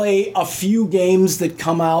 I play a few games that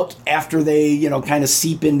come out after they, kind of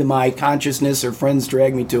seep into my consciousness or friends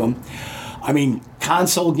drag me to them. I mean,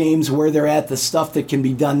 console games, where they're at, the stuff that can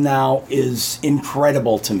be done now is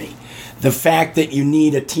incredible to me. The fact that you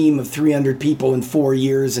need a team of 300 people in 4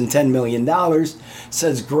 years and $10 million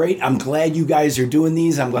says, great, I'm glad you guys are doing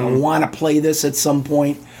these. I'm going to want to play this at some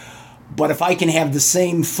point. But if I can have the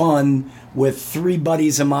same fun with 3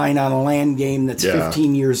 buddies of mine on a LAN game that's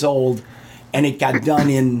 15 years old, and it got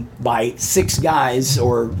done by 6 guys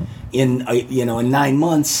or in 9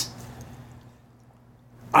 months,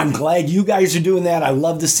 I'm glad you guys are doing that. I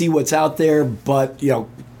love to see what's out there, but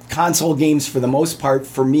console games for the most part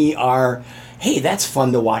for me are, hey, that's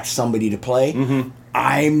fun to watch somebody to play.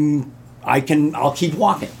 I'll keep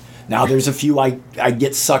walking. Now there's a few I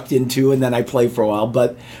get sucked into and then I play for a while,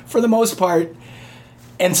 but for the most part,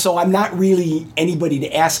 and so I'm not really anybody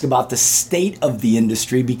to ask about the state of the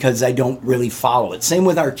industry because I don't really follow it. Same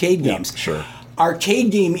with arcade games. Sure.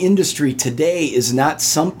 Arcade game industry today is not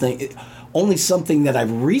only something that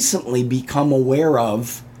I've recently become aware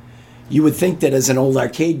of. You would think that as an old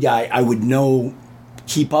arcade guy, I would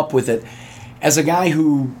keep up with it. As a guy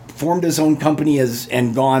who formed his own company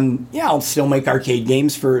and gone, I'll still make arcade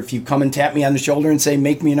games if you come and tap me on the shoulder and say,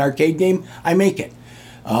 make me an arcade game, I make it.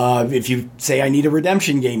 If you say I need a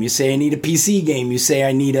redemption game, you say I need a PC game, you say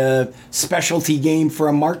I need a specialty game for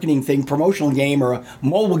a marketing thing, promotional game, or a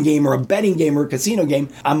mobile game, or a betting game, or a casino game.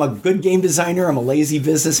 I'm a good game designer. I'm a lazy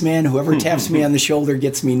businessman. Whoever taps me on the shoulder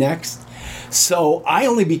gets me next. So I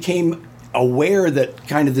only became aware that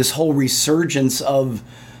kind of this whole resurgence of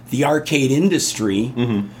the arcade industry,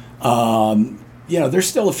 there's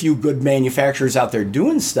still a few good manufacturers out there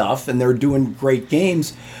doing stuff, and they're doing great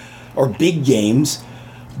games or big games.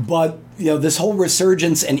 But this whole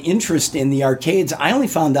resurgence and interest in the arcades, I only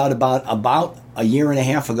found out about a year and a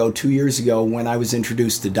half ago, 2 years ago, when I was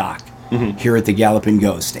introduced to Doc here at the Galloping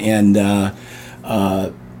Ghost, and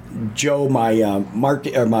Joe,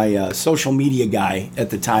 my social media guy at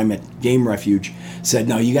the time at Game Refuge, said,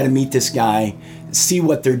 "No, you got to meet this guy, see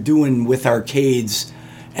what they're doing with arcades."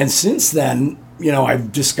 And since then,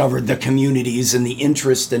 I've discovered the communities and the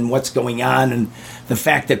interest in what's going on and the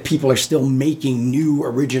fact that people are still making new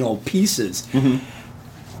original pieces.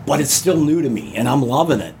 But it's still new to me, and I'm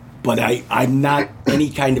loving it. But I'm not any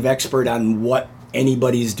kind of expert on what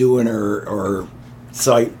anybody's doing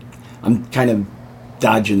so I'm kind of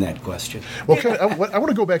dodging that question. Well, I want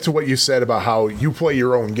to go back to what you said about how you play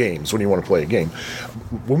your own games when you want to play a game.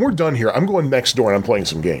 When we're done here, I'm going next door and I'm playing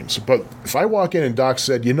some games. But if I walk in and Doc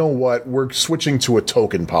said, you know what, we're switching to a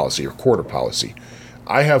token policy or quarter policy.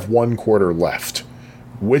 I have 1 quarter left.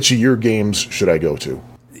 Which of your games should I go to?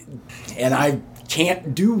 And I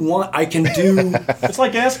can't do one. I can do. It's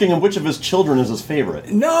like asking him which of his children is his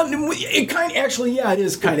favorite. No, it kind of, actually, it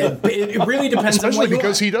is kind of. It really depends. Especially on what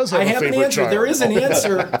because he does have a favorite an answer. child. There is an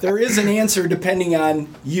answer. There is an answer depending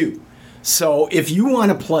on you. So if you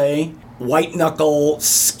want to play white knuckle,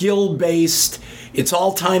 skill based, it's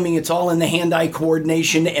all timing, it's all in the hand-eye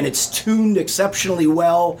coordination, and it's tuned exceptionally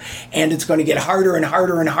well, and it's going to get harder and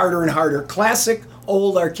harder and harder and harder. Classic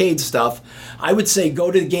old arcade stuff, I would say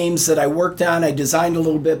go to the games that I worked on. I designed a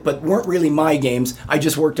little bit, but weren't really my games. I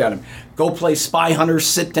just worked on them. Go play Spy Hunter,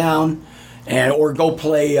 sit down, or go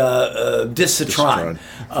play Discitron.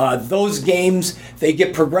 Those games, they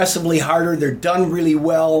get progressively harder. They're done really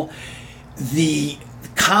well. The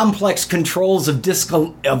complex controls of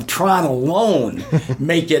Tron alone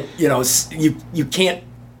make it, you can't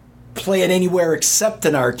play it anywhere except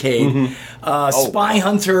an arcade. Spy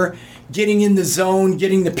Hunter, getting in the zone,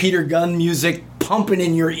 getting the Peter Gunn music pumping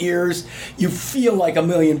in your ears, you feel like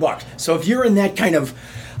 $1,000,000. So if you're in that kind of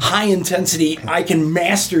high intensity, I can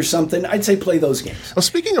master something, I'd say play those games. Well,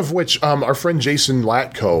 speaking of which, our friend Jason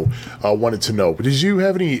Latko wanted to know, did you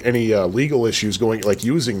have any legal issues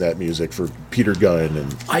using that music for Peter Gunn?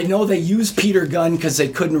 And I know they used Peter Gunn because they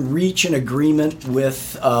couldn't reach an agreement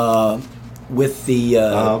with the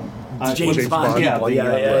James Bond people.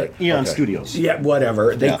 Eon Studios. Yeah,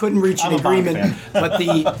 whatever. They couldn't reach an agreement, but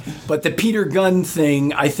the Peter Gunn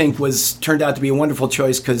thing I think turned out to be a wonderful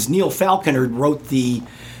choice because Neil Falconer wrote the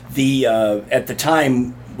at the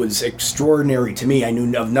time was extraordinary to me. I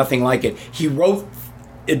knew of nothing like it. He wrote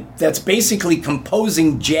it. That's basically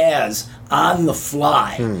composing jazz on the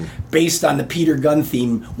fly based on the Peter Gunn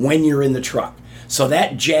theme when you're in the truck. So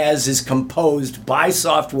that jazz is composed by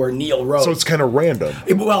software Neil wrote. So it's kind of random.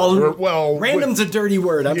 Well, random's a dirty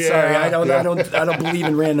word. I'm sorry. I don't believe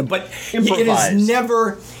in random. But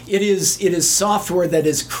it is software that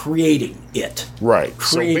is creating it. Right.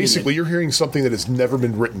 So basically, you're hearing something that has never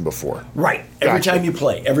been written before. Right. Every time you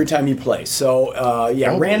play. So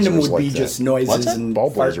random would be just noises and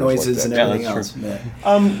fart noises and everything else.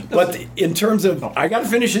 But in terms of, I got to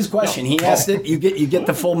finish his question. He asked it. You get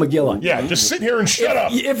the full Megillah. Yeah. Just sit here and shut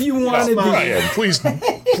up. If you wanted, Brian, please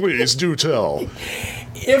do tell.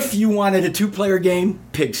 If you wanted a 2-player game,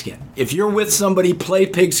 Pigskin. If you're with somebody, play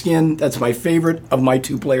Pigskin. That's my favorite of my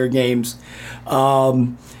 2-player games.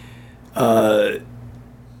 And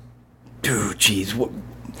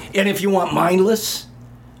if you want mindless,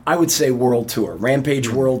 I would say World Tour, Rampage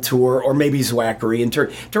World Tour, or maybe Zwackery. In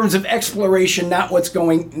terms of exploration, Does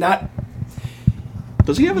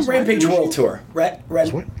he have his Rampage World Tour?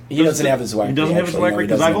 He doesn't have his Zwackery. He doesn't have his Zwackery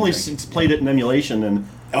because I've only played it in emulation and.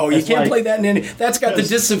 Oh, you can't play that in that's got the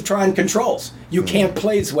Discitron controls. You can't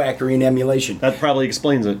play Zwackery in emulation. That probably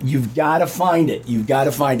explains it. You've got to find it.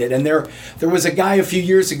 And there was a guy a few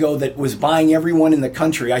years ago that was buying everyone in the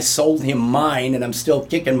country. I sold him mine, and I'm still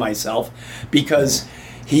kicking myself because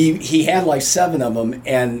he had like 7 of them,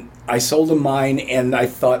 and I sold him mine, and I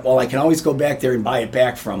thought, well, I can always go back there and buy it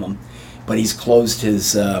back from him. But he's closed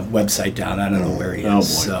his website down. I don't know where he is. Oh, boy.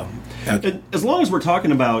 So. Okay. As long as we're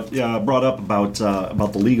talking about brought up about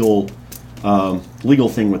the legal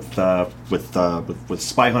thing with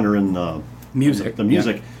Spy Hunter and music, the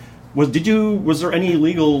music, was there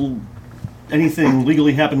anything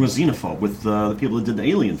legally happened with Xenophobe with the people that did the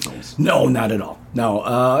Alien films? No, not at all. No,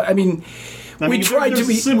 we tried to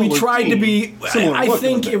be. I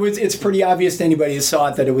think it's pretty obvious to anybody who saw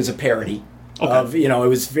it that it was a parody. Okay. It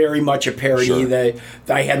was very much a parody. Sure.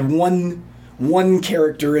 I had one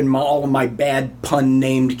character in all of my bad pun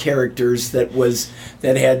named characters that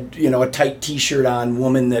had a tight T-shirt on,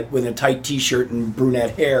 woman with a tight T-shirt and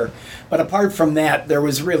brunette hair. But apart from that, there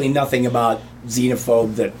was really nothing about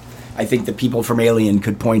Xenophobe that I think the people from Alien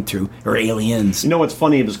could point to, or Aliens. You know what's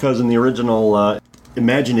funny is because in the original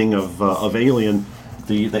imagining of Alien,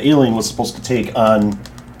 the alien was supposed to take on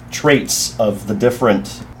traits of the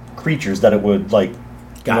different creatures that it would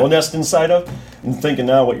nest inside of. And thinking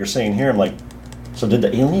now what you're saying here, I'm like, so did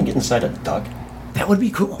the alien get inside a duck? That would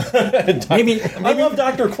be cool. maybe I love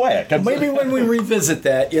Dr. Quack. Maybe when we revisit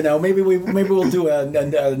that, maybe we'll do a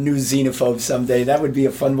new Xenophobe someday. That would be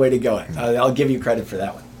a fun way to go. I'll give you credit for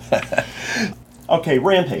that one. Okay,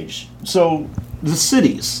 Rampage. So the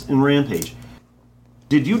cities in Rampage.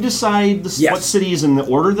 Did you decide what cities in the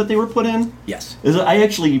order that they were put in? Yes. I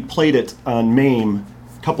actually played it on MAME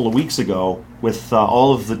a couple of weeks ago with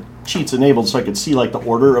all of the cheats enabled so I could see the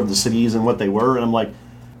order of the cities and what they were, and I'm like,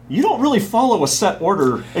 you don't really follow a set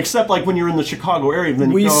order except when you're in the Chicago area.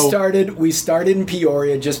 Then we started in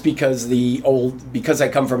Peoria just because I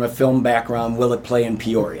come from a film background. Will it play in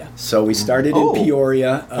Peoria? So we started in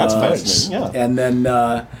Peoria. That's fascinating. Yeah. And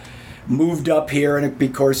then moved up here, and of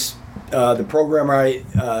course. The programmer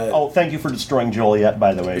thank you for destroying Joliet,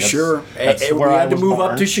 by the way. Sure. That's we had to move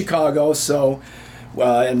up to Chicago, so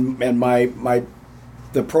and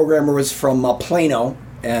the programmer was from Plano,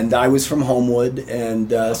 and I was from Homewood,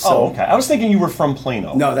 and okay. I was thinking you were from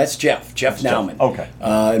Plano. No, that's Jeff Nauman. Okay.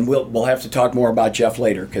 And we'll have to talk more about Jeff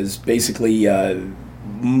later, because basically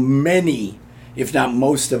many if not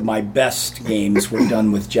most of my best games were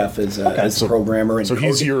done with Jeff as a programmer and so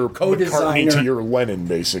he's your co-designer. McCartney to your Lennon,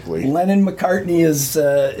 basically. Lennon-McCartney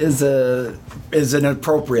is an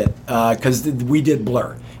appropriate because we did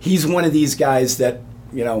Blur. He's one of these guys that,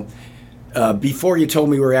 before you told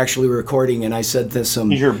me we were actually recording, and I said this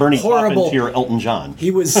He's your Bernie horrible Taupin to your Elton John.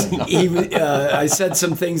 I said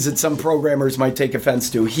some things that some programmers might take offense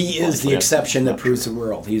to. He is the exception that proves the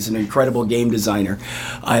rule. He's an incredible game designer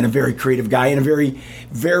and a very creative guy and a very,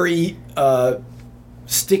 very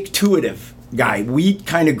stick-to-itive guy. We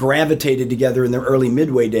kind of gravitated together in the early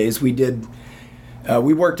Midway days. We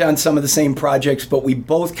worked on some of the same projects, but we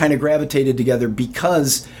both kind of gravitated together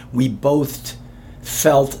because we both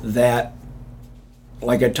felt that,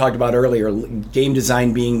 like I talked about earlier, game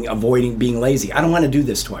design avoiding being lazy. I don't want to do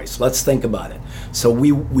this twice. Let's think about it. So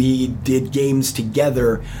we did games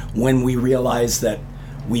together when we realized that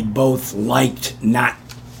we both liked not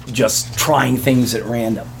just trying things at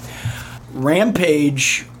random.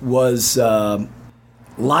 Rampage was a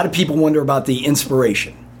lot of people wonder about the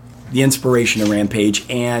inspiration of Rampage,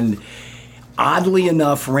 and oddly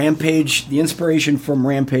enough, the inspiration from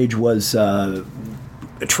Rampage was the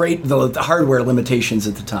hardware limitations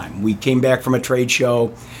at the time. We came back from a trade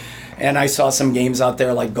show, and I saw some games out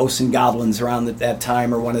there like Ghosts and Goblins around at that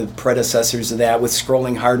time, or one of the predecessors of that, with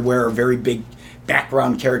scrolling hardware or very big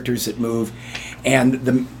background characters that move. And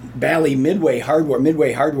the Bally Midway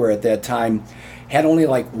hardware at that time had only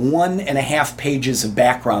like 1.5 pages of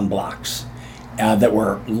background blocks that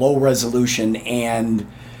were low resolution, and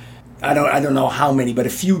I don't know how many, but a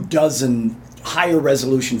few dozen higher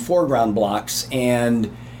resolution foreground blocks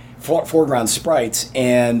and foreground sprites.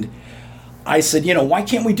 And I said, why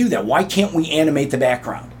can't we do that? Why can't we animate the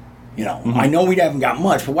background? I know we haven't got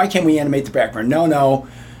much, but why can't we animate the background? No.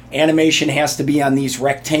 Animation has to be on these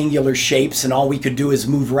rectangular shapes, and all we could do is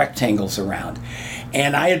move rectangles around.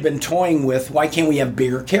 And I had been toying with, why can't we have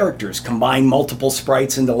bigger characters, combine multiple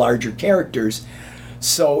sprites into larger characters?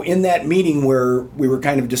 So in that meeting where we were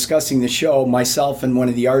kind of discussing the show, myself and one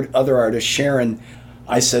of the other artists, Sharon,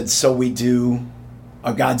 I said, so we do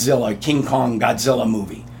a King Kong Godzilla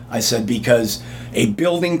movie. I said, because a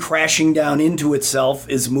building crashing down into itself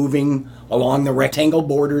is moving along the rectangle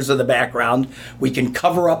borders of the background. We can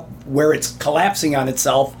cover up where it's collapsing on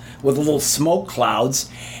itself with little smoke clouds,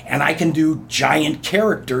 and I can do giant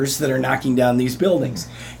characters that are knocking down these buildings.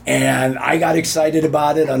 And I got excited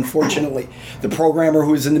about it. Unfortunately, the programmer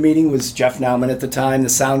who was in the meeting was Jeff Nauman at the time. The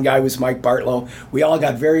sound guy was Mike Bartlow. We all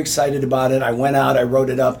got very excited about it. I went out, I wrote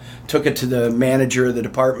it up, took it to the manager of the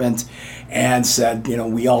department, and said,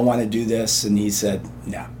 we all want to do this. And he said,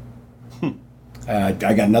 no. I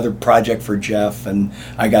got another project for Jeff, and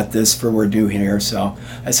I got this for we're due here. So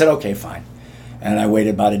I said, okay, fine. And I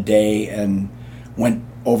waited about a day and went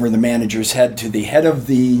over the manager's head to the head of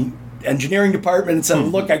the engineering department and said,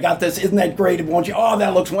 look, I got this. Isn't that great? Won't you? Oh,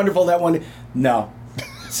 that looks wonderful. That one. No.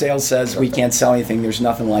 Sales says we can't sell anything. There's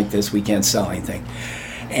nothing like this. We can't sell anything.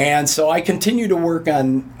 And so I continue to work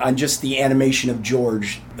on just the animation of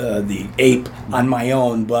George, the ape, on my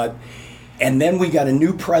own. And then we got a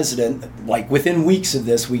new president, like within weeks of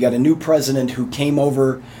this, we got a new president who came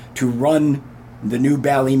over to run the new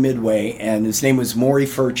Bally Midway, and his name was Maury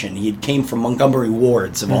Furchin. He came from Montgomery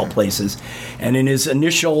Wards, of all places. And in his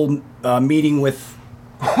initial meeting with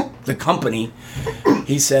the company,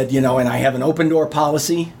 he said, and I have an open door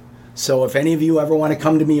policy, so if any of you ever want to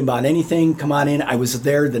come to me about anything, come on in. I was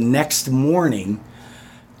there the next morning,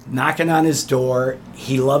 knocking on his door.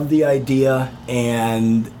 He loved the idea,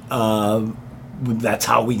 and that's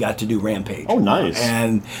how we got to do Rampage. Oh, nice.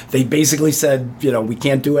 And they basically said, we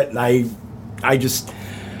can't do it, and I just,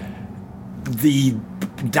 the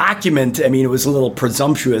document, it was a little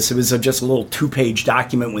presumptuous. It was just a little 2-page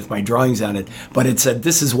document with my drawings on it, but it said,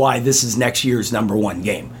 this is why this is next year's #1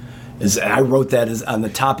 game. I wrote that as on the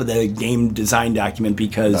top of the game design document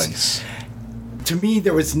because to me,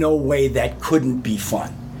 there was no way that couldn't be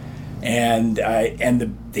fun. And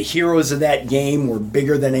the heroes of that game were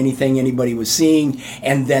bigger than anything anybody was seeing.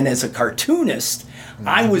 And then as a cartoonist,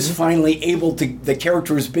 I was finally able to, the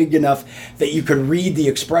character was big enough that you could read the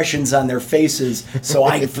expressions on their faces. So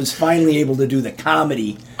I was finally able to do the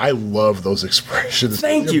comedy. I love those expressions.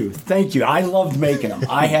 Thank you. I loved making them.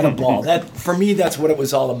 I had a ball. For me, that's what it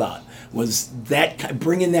was all about, was that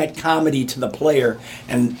bringing that comedy to the player.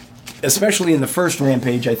 And especially in the first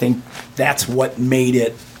Rampage, I think that's what made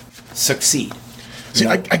it succeed. See,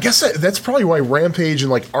 I guess that's probably why Rampage and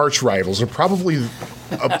like Arch Rivals are probably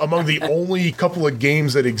among the only couple of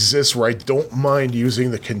games that exist where I don't mind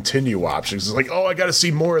using the continue options. It's like, oh, I got to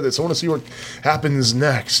see more of this. I want to see what happens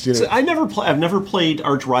next. You know? So I've never played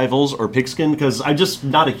Arch Rivals or Pigskin because I'm just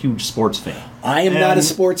not a huge sports fan. I am not a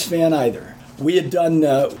sports fan either. We had done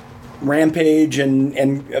Rampage and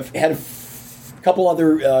had a couple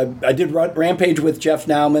other. I did Rampage with Jeff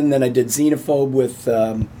Nauman, then I did Xenophobe with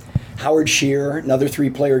Howard Shear, another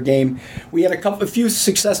 3-player game. We had a few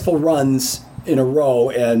successful runs in a row,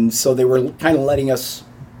 and so they were kind of letting us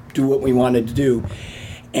do what we wanted to do.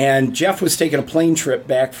 And Jeff was taking a plane trip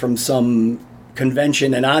back from some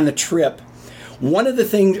convention, and on the trip, one of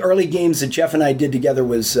the early games that Jeff and I did together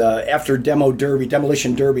was after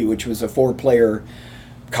Demolition Derby, which was a 4-player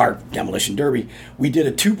car Demolition Derby, we did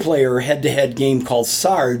a 2-player head-to-head game called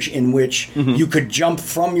Sarge, in which you could jump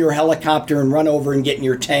from your helicopter and run over and get in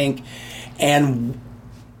your tank. And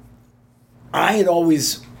I had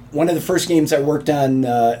always, one of the first games I worked on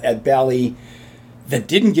at Bally that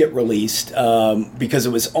didn't get released because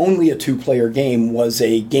it was only a 2-player game was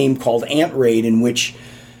a game called Ant Raid, in which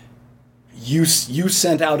you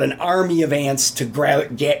sent out an army of ants to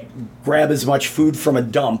grab as much food from a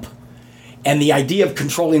dump. And the idea of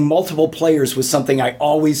controlling multiple players was something I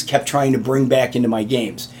always kept trying to bring back into my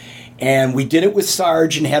games. And we did it with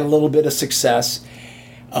Sarge and had a little bit of success.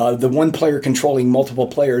 The one player controlling multiple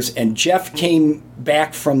players. And Jeff came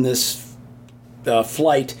back from this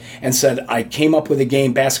flight and said, I came up with a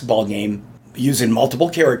basketball game, using multiple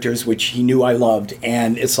characters, which he knew I loved.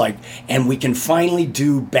 And it's like, and we can finally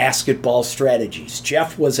do basketball strategies.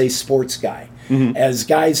 Jeff was a sports guy. As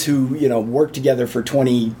guys who, worked together for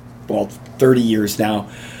 30 years now,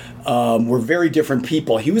 we're very different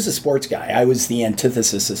people. He was a sports guy. I was the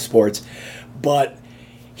antithesis of sports. But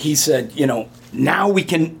he said, now we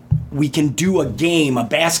can do a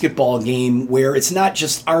basketball game where it's not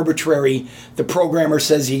just arbitrary. The programmer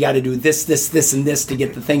says you got to do this, and this to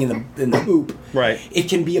get the thing in the hoop. Right. It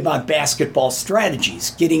can be about basketball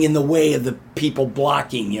strategies, getting in the way of the people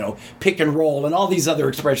blocking, pick and roll, and all these other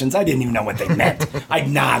expressions. I didn't even know what they meant. I'd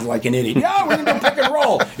nod like an idiot. Yeah, we can do pick and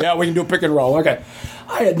roll. Yeah, we can do pick and roll. Okay.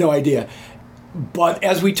 I had no idea. But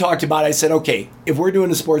as we talked about, I said, okay, if we're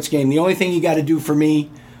doing a sports game, the only thing you got to do for me,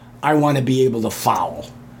 I want to be able to foul.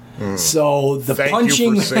 So the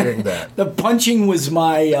punching, you for saying that. The punching was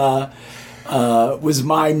my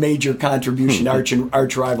major contribution to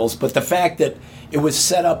Arch Rivals. But the fact that it was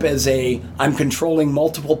set up as I'm controlling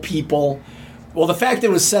multiple people. Well, the fact that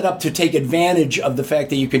it was set up to take advantage of the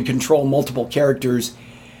fact that you can control multiple characters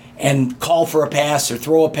and call for a pass or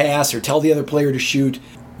throw a pass or tell the other player to shoot.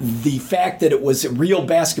 The fact that it was a real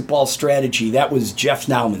basketball strategy, that was Jeff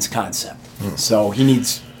Nauman's concept. So he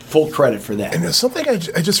needs full credit for that. And there's something I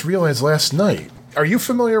just realized last night. Are you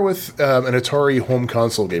familiar with an Atari home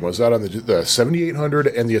console game? It was out on the 7800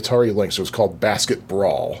 and the Atari Lynx. It was called Basket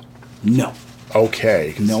Brawl. No.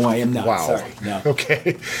 Okay. No, I am not. Wow. Sorry. No.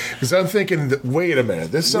 Okay. Because I'm thinking, wait a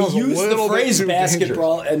minute. This sounds a little bit too dangerous. We used the phrase basket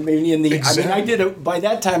brawl, and exactly. I did it. By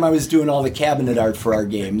that time, I was doing all the cabinet art for our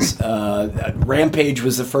games. Rampage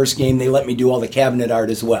was the first game they let me do all the cabinet art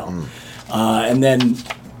as well, and then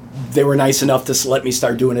they were nice enough to let me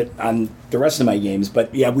start doing it on the rest of my games.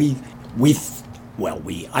 But yeah,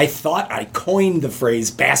 I thought I coined the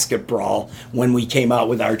phrase basket brawl when we came out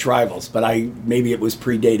with Arch Rivals, but maybe it was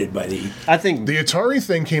predated by I think the Atari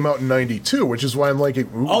thing came out in '92, which is why I'm like,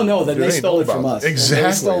 oh no, then they stole it from us. Exactly.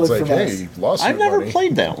 They stole it from us. Hey, lost I've never money.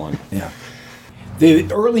 played that one. Yeah. The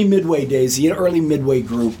early Midway days, the early Midway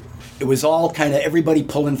group, it was all kind of everybody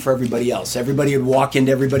pulling for everybody else. Everybody would walk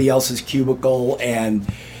into everybody else's cubicle and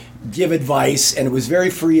give advice, and it was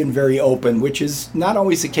very free and very open, which is not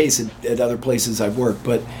always the case at other places I've worked.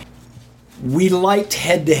 But we liked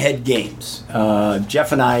head-to-head games.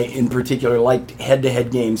 Jeff and I, in particular, liked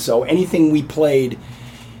head-to-head games. So anything we played,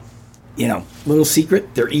 little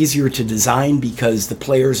secret, they're easier to design because the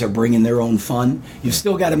players are bringing their own fun. You've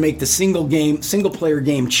still got to make the single-player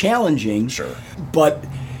game challenging. Sure. But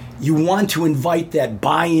you want to invite that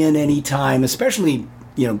buy-in anytime, especially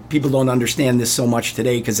people don't understand this so much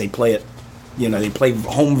today because they play it, they play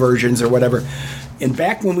home versions or whatever. And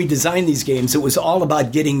back when we designed these games, it was all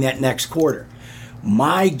about getting that next quarter.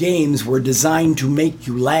 My games were designed to make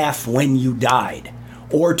you laugh when you died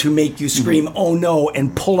or to make you scream, oh no,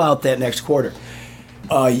 and pull out that next quarter.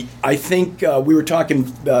 I think we were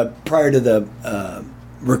talking prior to the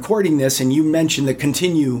recording this, and you mentioned the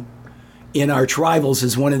continue in Arch Rivals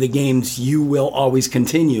as one of the games you will always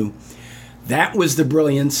continue. That was the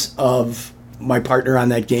brilliance of my partner on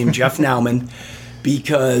that game, Jeff Nauman,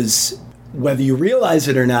 because whether you realize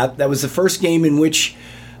it or not, that was the first game in which,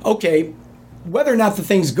 okay, whether or not the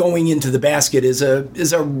thing's going into the basket is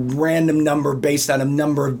a random number based on a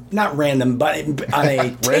number of, not random, but on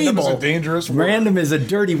a table. Random is a dangerous word. Random is a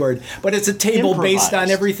dirty word, but it's a table based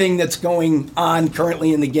on everything that's going on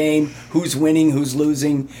currently in the game, who's winning, who's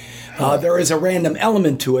losing. There is a random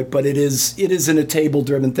element to it, but it isn't a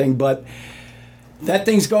table-driven thing. But that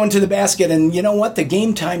thing's going to the basket, and you know what? The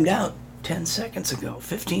game timed out 10 seconds ago,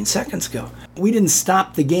 15 seconds ago. We didn't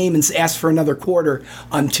stop the game and ask for another quarter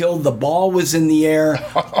until the ball was in the air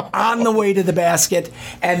on the way to the basket,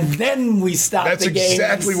 and then we stopped the game.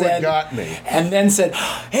 That's exactly what got me. And then said,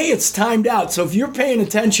 hey, it's timed out. So if you're paying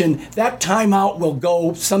attention, that timeout will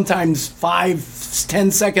go sometimes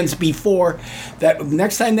 5-10 seconds before that.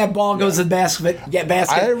 Next time that ball goes to the basket.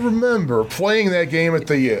 I remember playing that game at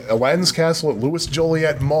the Aladdin's Castle at Louis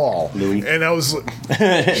Joliet Mall. Louis. And I was...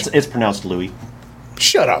 it's pronounced Louis.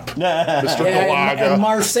 Shut up, Mr. Galaga. And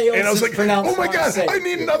Marseille and I was like, pronounced oh my God, Marseille. I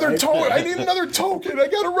need another token. I need another token. I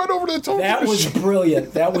got to run over to the token. That was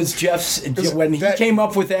brilliant. That was Jeff's. When he came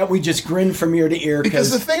up with that, we just grinned from ear to ear. Because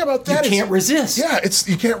the thing about that is you can't resist. Yeah,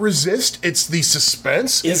 you can't resist. It's the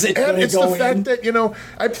suspense. Is it and it's go the fact in? that,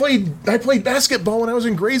 I played basketball when I was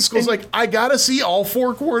in grade school. It's like, I got to see all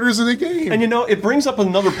 4 quarters of the game. And, it brings up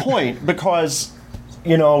another point because,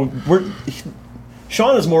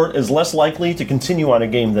 Sean is less likely to continue on a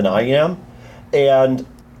game than I am, and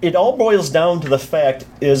it all boils down to the fact: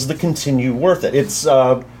 is the continue worth it? It's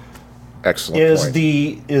excellent. Is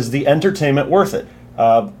the entertainment worth it?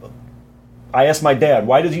 I asked my dad,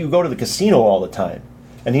 "Why do you go to the casino all the time?"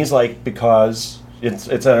 And he's like, "Because it's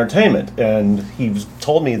entertainment." And he's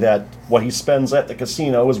told me that what he spends at the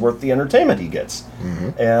casino is worth the entertainment he gets.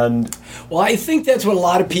 Mm-hmm. And I think that's what a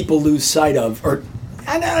lot of people lose sight of, or.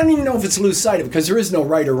 I don't even know if it's lose sight of, because there is no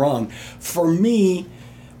right or wrong. For me,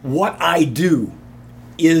 what I do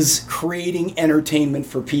is creating entertainment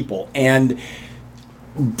for people. And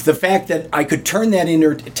the fact that I could turn that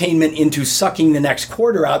entertainment into sucking the next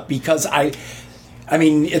quarter out, because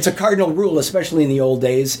it's a cardinal rule, especially in the old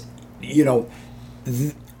days,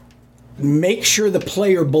 make sure the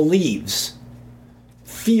player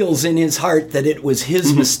feels in his heart that it was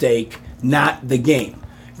his mistake, not the game.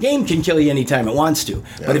 Game can kill you anytime it wants to.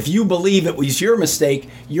 Yeah. But if you believe it was your mistake,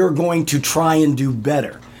 you're going to try and do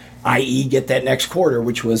better, i.e. get that next quarter,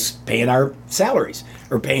 which was paying our salaries,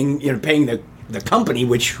 or paying the company,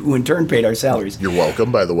 who in turn paid our salaries. You're welcome,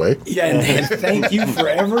 by the way. Yeah, and thank you for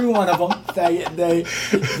every one of them. They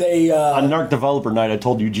on NARC Developer Night, I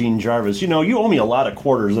told Eugene Jarvis, you owe me a lot of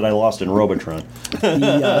quarters that I lost in Robotron. He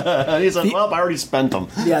said, well, I already spent them.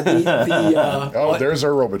 Yeah, there's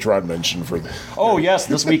our Robotron mention for the... Oh, yes,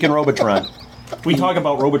 This Week in Robotron. We talk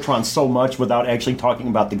about Robotron so much without actually talking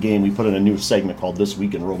about the game. We put in a new segment called This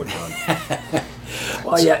Week in Robotron.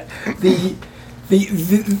 Well, yeah,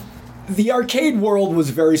 the arcade world was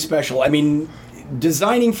very special.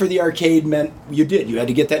 Designing for the arcade meant you had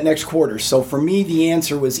to get that next quarter. So for me, the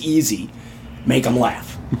answer was easy: make them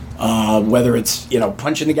laugh. Whether it's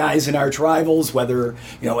punching the guys in arch rivals, whether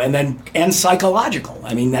and psychological.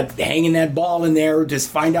 That hanging that ball in there, just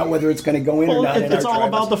find out whether it's going to go in or not. It's all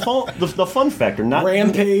about the fun factor. Not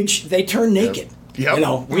Rampage. They turn naked.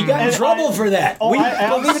 Yep. We got in trouble for that.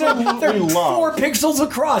 They're 4 pixels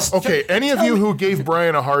across. Okay, any of you who gave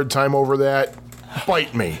Brian a hard time over that,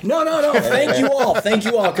 bite me. No. Thank you all,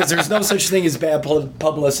 because there's no such thing as bad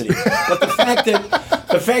publicity. But the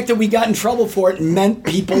fact that we got in trouble for it meant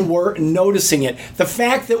people were noticing it. The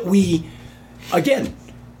fact that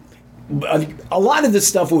a lot of this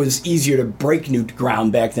stuff was easier to break new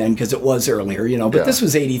ground back then because it was earlier, But this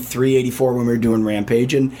was 83, 84 when we were doing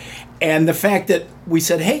Rampage, and the fact that we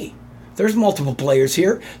said, hey, there's multiple players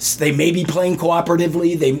here. They may be playing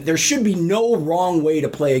cooperatively. There should be no wrong way to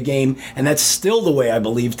play a game, and that's still the way I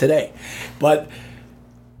believe today. But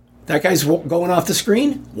that guy's going off the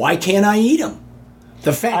screen. Why can't I eat him?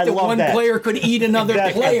 The fact that one player could eat another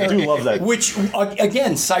player, I do love that. Which,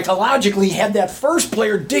 again, psychologically had that first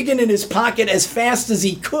player digging in his pocket as fast as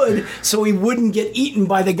he could so he wouldn't get eaten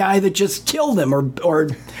by the guy that just killed him. It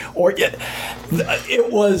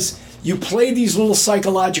was... You play these little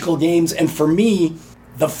psychological games, and for me,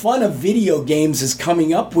 the fun of video games is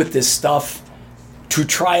coming up with this stuff to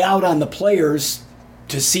try out on the players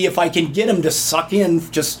to see if I can get them to suck in,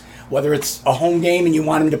 just whether it's a home game and you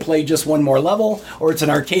want them to play just one more level, or it's an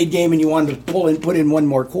arcade game and you want them to put in one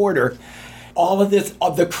more quarter. All of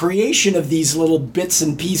the creation of these little bits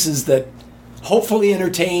and pieces that hopefully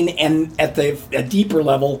entertain and at a deeper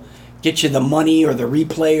level get you the money or the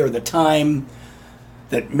replay or the time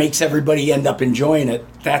that makes everybody end up enjoying it.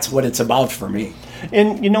 That's what it's about for me.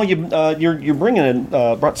 And you're bringing in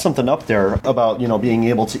brought something up there about being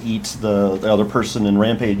able to eat the other person in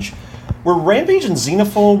Rampage. Were Rampage and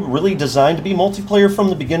Xenophobe really designed to be multiplayer from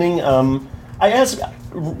the beginning?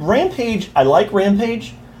 Rampage. I like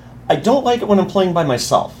Rampage. I don't like it when I'm playing by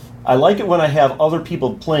myself. I like it when I have other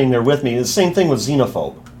people playing there with me. The same thing with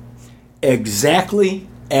Xenophobe. Exactly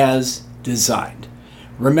as designed.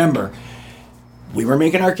 Remember, we were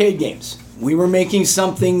making arcade games. We were making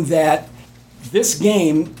something that this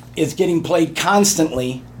game is getting played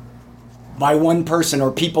constantly by one person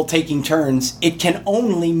or people taking turns. It can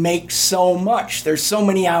only make so much. There's so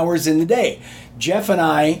many hours in the day. Jeff and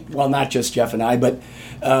I, well, not just Jeff and I, but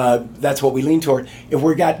that's what we lean toward. If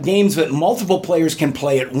we've got games that multiple players can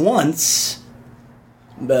play at once,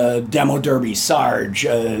 Demo Derby, Sarge,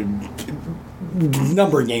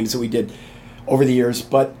 number of games that we did over the years,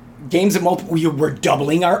 but games that we're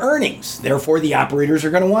doubling our earnings. Therefore, the operators are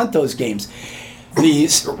going to want those games. The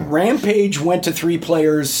Rampage went to 3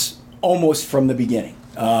 players almost from the beginning.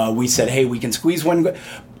 We said, hey, we can squeeze one.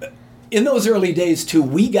 In those early days, too,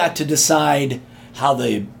 we got to decide how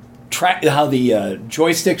the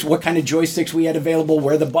joysticks, what kind of joysticks we had available,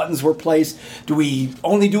 where the buttons were placed. Do we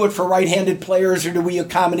only do it for right-handed players, or do we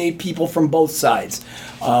accommodate people from both sides?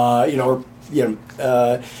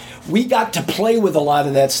 We got to play with a lot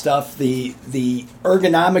of that stuff. The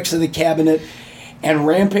ergonomics of the cabinet and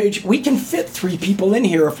Rampage. We can fit 3 people in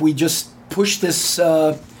here if we just push this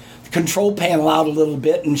control panel out a little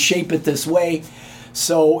bit and shape it this way.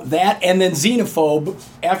 So that, and then Xenophobe,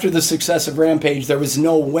 after the success of Rampage, there was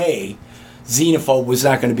no way Xenophobe was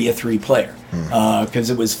not going to be a 3-player because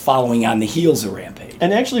it was following on the heels of Rampage.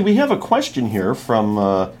 And actually, we have a question here from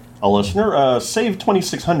a listener. Save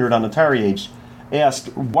 2600 on Atari Age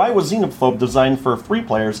asked, why was Xenophobe designed for 3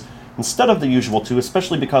 players instead of the usual 2,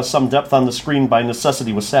 especially because some depth on the screen by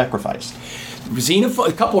necessity was sacrificed? Xenophobe,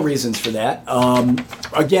 a couple of reasons for that.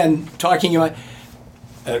 Again, talking about...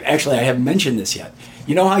 actually, I haven't mentioned this yet.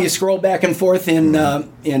 You know how you scroll back and forth in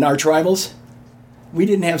Arch Rivals? We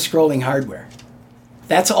didn't have scrolling hardware.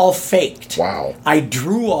 That's all faked. Wow. I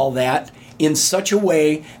drew all that in such a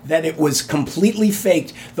way that it was completely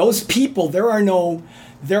faked. Those people, there are no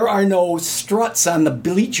struts on the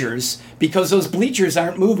bleachers because those bleachers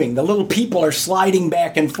aren't moving. The little people are sliding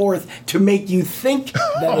back and forth to make you think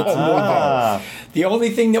that it's moving. The only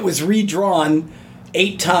thing that was redrawn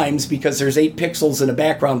 8 times, because there's 8 pixels in a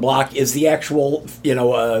background block, is the actual,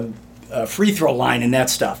 free throw line and that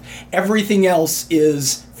stuff. Everything else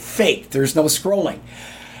is fake. There's no scrolling.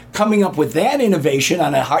 Coming up with that innovation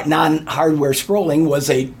on a non-hardware scrolling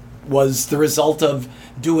was the result of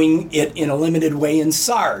doing it in a limited way in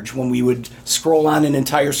Sarge, when we would scroll on an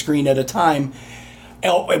entire screen at a time,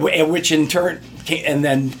 which in turn, and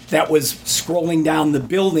then that was scrolling down the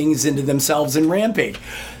buildings into themselves in Rampage.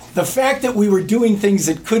 The fact that we were doing things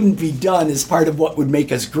that couldn't be done is part of what would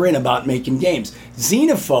make us grin about making games.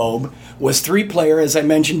 Xenophobe was 3-player, as I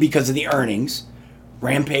mentioned, because of the earnings.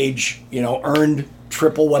 Rampage, earned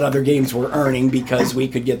triple what other games were earning because we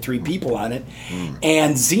could get 3 people on it.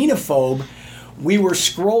 And Xenophobe, we were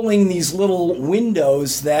scrolling these little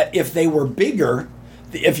windows that if they were bigger,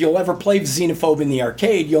 if you'll ever play Xenophobe in the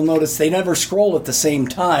arcade, you'll notice they never scroll at the same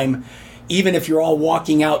time. Even if you're all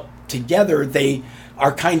walking out together, they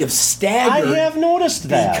are kind of staggered. I have noticed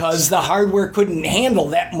that. Because the hardware couldn't handle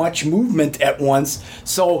that much movement at once.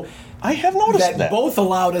 So I have noticed that. Both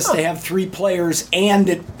allowed us to have 3 players, and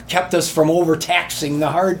it kept us from overtaxing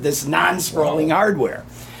this non-scrolling hardware.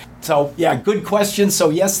 So, yeah, good question. So,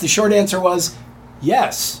 yes, the short answer was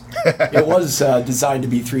yes. It was designed to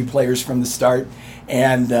be 3 players from the start,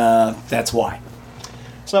 and that's why.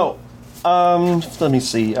 So, let me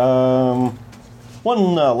see.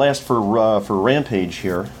 One last for Rampage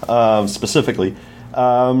here, specifically.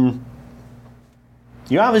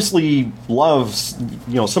 You obviously love,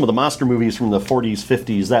 some of the monster movies from the 40s,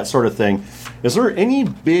 50s, that sort of thing. Is there any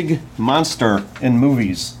big monster in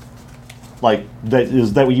movies like that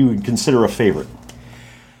you would consider a favorite,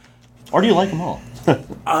 or do you like them all?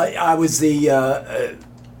 I was the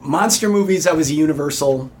monster movies. I was a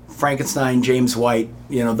Universal. Frankenstein, James White,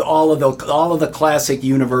 all of the classic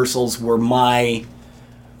Universals were my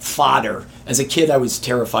fodder. As a kid, I was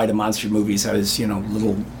terrified of monster movies. I was,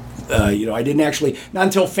 little, I didn't actually, not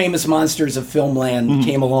until Famous Monsters of Filmland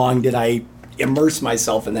came along did I immerse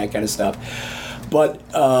myself in that kind of stuff. But,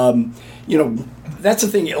 that's the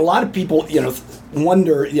thing. A lot of people,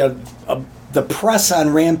 wonder, the press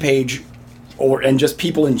on Rampage, and just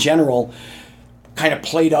people in general, kind of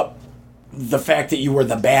played up the fact that you were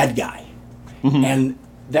the bad guy. And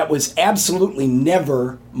that was absolutely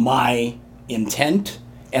never my intent.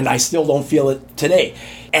 And I still don't feel it today.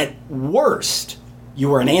 At worst, you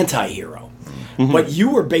were an anti-hero. But you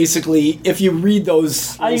were basically, if you read those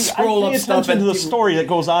scroll up stuff, and the story that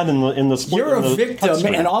goes on in the split, you're a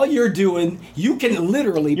victim, and all you're doing, you can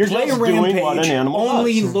literally play a rampage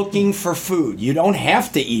only looking for food. You don't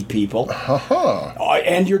have to eat people,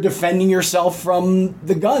 and you're defending yourself from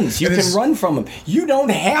the guns. You can run from them. You don't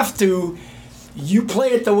have to. You play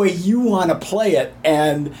it the way you want to play it,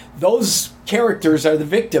 and those characters are the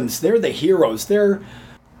victims. They're the heroes. They're,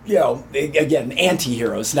 again,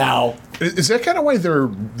 anti-heroes. Now, is that kind of why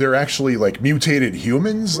they're actually like mutated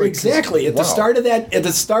humans? Like, exactly. At the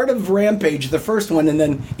start of Rampage, the first one, and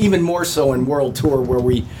then even more so in World Tour, where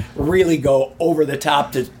we really go over the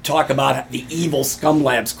top to talk about the evil Scum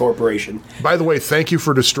Labs Corporation. By the way, thank you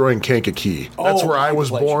for destroying Kankakee. That's where I was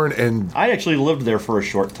born, and I actually lived there for a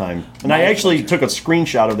short time, and I actually took a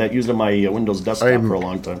screenshot of that, used it on my Windows desktop for a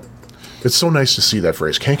long time. It's so nice to see that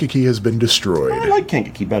phrase. Kankakee has been destroyed. I like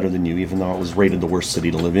Kankakee better than you, even though it was rated the worst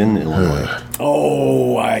city to live in Illinois.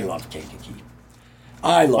 I love Kankakee.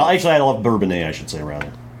 I love Bourbonnais, I should say,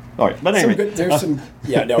 rather. All right, but anyway. There's some...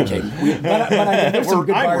 Yeah, okay. But there's some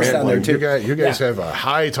good bars down there, too. You guys have a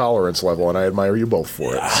high tolerance level, and I admire you both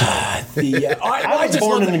for it. I was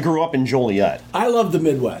born and grew up in Joliet. I love the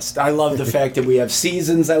Midwest. I love the fact that we have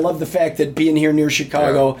seasons. I love the fact that being here near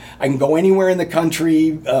Chicago, I can go anywhere in the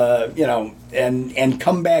country, and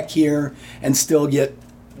come back here and still get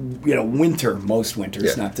winter, most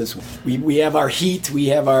winters, not this one. We have our heat, we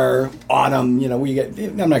have our autumn,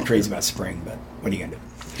 I'm not crazy about spring, but what are you going to do?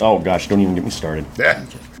 Oh gosh, don't even get me started. Yeah.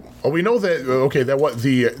 Well, we know that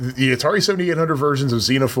the Atari 7800 versions of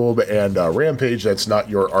Xenophobe and Rampage, that's not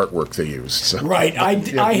your artwork they used. So. Right.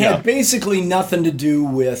 I had basically nothing to do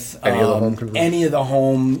with any of the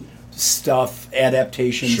home stuff,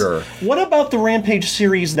 adaptations. Sure. What about the Rampage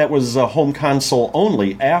series that was home console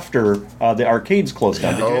only after the arcades closed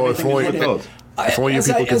down? Did you have anything to do with those? If only you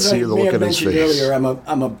people could see the look in his face. Earlier,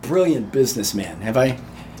 I'm a brilliant businessman. Have I?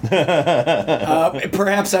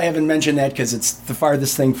 Perhaps I haven't mentioned that because it's the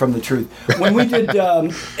farthest thing from the truth. When we did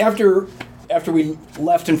after we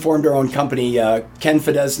left and formed our own company, Ken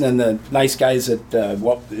Fedesna and the nice guys at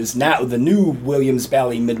what is now the new Williams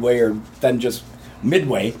Valley Midway, or then just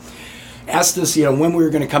Midway, asked us, when we were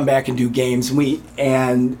going to come back and do games.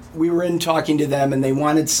 And we were in talking to them, and they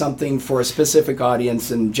wanted something for a specific audience.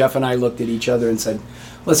 And Jeff and I looked at each other and said,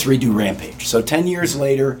 let's redo Rampage. So 10 years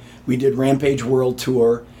later, we did Rampage World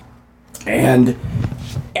Tour. And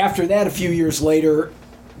after that, a few years later,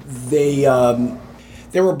 they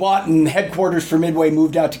were bought, and headquarters for Midway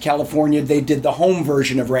moved out to California. They did the home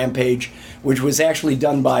version of Rampage, which was actually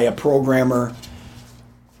done by a programmer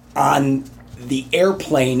on the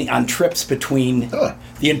airplane on trips between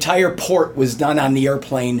the entire port was done on the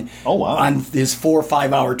airplane. Oh, wow. On his 4 or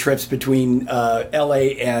 5 hour trips between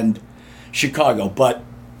LA and Chicago. But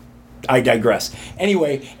I digress.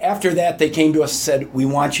 Anyway, after that, they came to us and said, we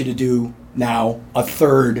want you to do now a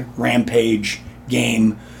third Rampage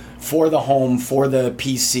game for the home, for the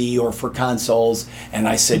PC, or for consoles. And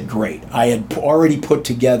I said, great. I had already put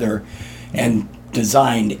together and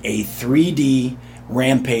designed a 3D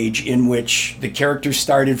Rampage in which the characters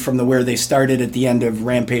started from where they started at the end of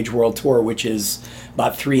Rampage World Tour, which is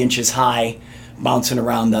about 3 inches high, bouncing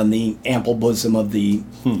around on the ample bosom of the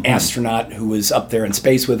astronaut who was up there in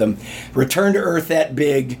space with him. Return to Earth that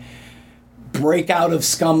big, break out of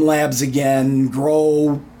Scum Labs again,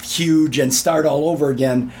 grow huge, and start all over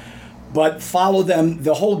again. But follow them.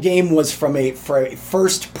 The whole game was for a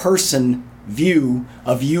first-person view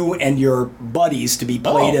of you and your buddies to be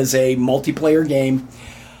played as a multiplayer game.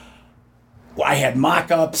 I had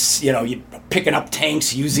mock-ups, picking up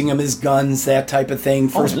tanks, using them as guns, that type of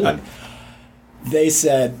thing. They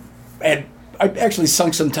said, and I actually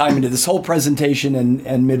sunk some time into this whole presentation,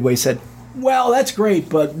 and Midway said, well, that's great,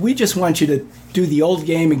 but we just want you to do the old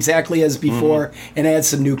game exactly as before and add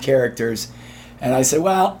some new characters. And I said,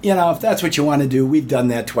 well, if that's what you want to do, we've done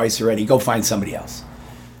that twice already. Go find somebody else.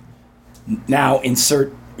 Now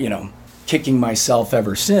insert, kicking myself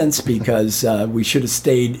ever since because we should have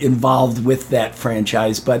stayed involved with that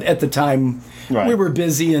franchise. But at the time, we were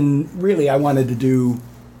busy, and really I wanted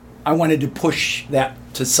to push that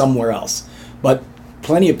to somewhere else. But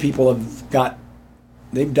plenty of people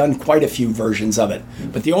they've done quite a few versions of it.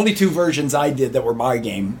 But the only 2 versions I did that were my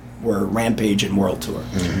game were Rampage and World Tour.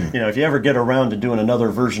 If you ever get around to doing another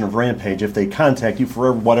version of Rampage, if they contact you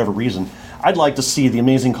for whatever reason, I'd like to see the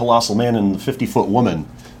Amazing Colossal Man and the 50-Foot Woman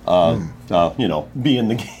be in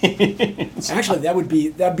the games. Actually,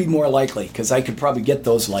 that'd be more likely because I could probably get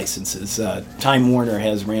those licenses. Time Warner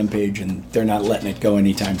has Rampage, and they're not letting it go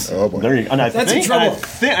anytime soon. Oh boy. There you go. And That's in trouble.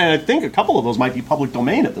 I think a couple of those might be public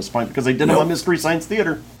domain at this point because they did them on Mystery Science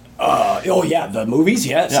Theater. Oh yeah, the movies,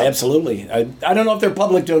 yes, Yeah. absolutely. I don't know if they're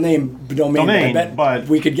public domain, but I bet but-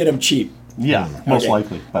 we could get them cheap. Yeah, most Okay.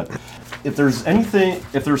 likely. But if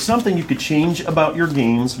there's something you could change about your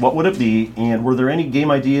games, what would it be? And were there any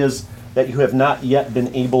game ideas that you have not yet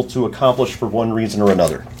been able to accomplish for one reason or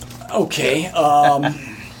another? Okay,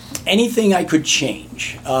 anything I could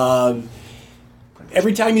change.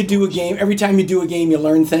 Every time you do a game, you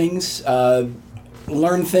learn things.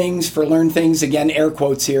 Learn things. Again, air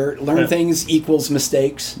quotes here. Learn things equals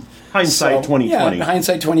mistakes. Hindsight 2020. Yeah,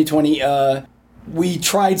 hindsight 2020. We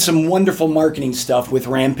tried some wonderful marketing stuff with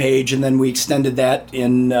Rampage, and then we extended that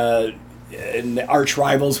in the Arch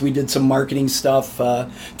Rivals. We did some marketing stuff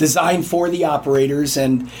designed for the operators,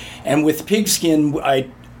 and with Pigskin,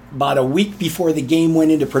 about a week before the game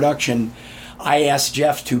went into production, I asked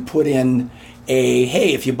Jeff to put in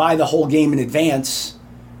hey, if you buy the whole game in advance,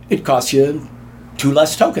 it costs you 2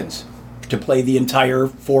 less tokens to play the entire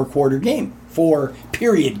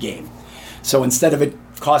 4-period game. So instead of it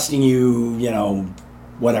costing you,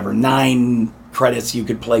 9 credits, you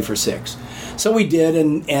could play for 6. So we did,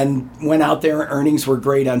 and went out there. Earnings were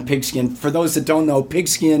great on Pigskin. For those that don't know,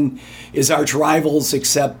 Pigskin is Arch Rivals,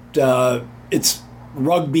 except it's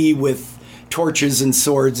rugby with torches and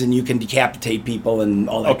swords, and you can decapitate people and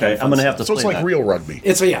all that. Okay, I'm going to have to So it's play like that. real rugby.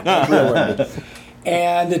 It's real rugby.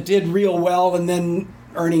 And it did real well, and then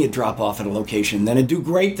earning would drop off at a location. Then it'd do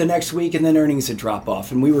great the next week, and then earnings would drop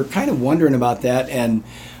off. And we were kind of wondering about that, and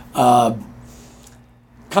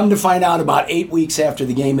come to find out about 8 weeks after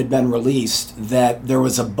the game had been released that there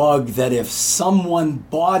was a bug that if someone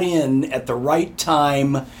bought in at the right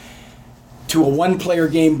time to a one-player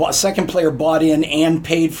game, second player bought in and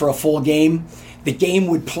paid for a full game, the game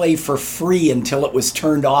would play for free until it was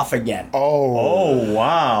turned off again. Oh,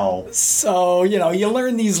 wow. So, you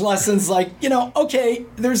learn these lessons like, okay,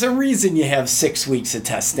 there's a reason you have 6 weeks of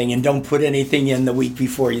testing and don't put anything in the week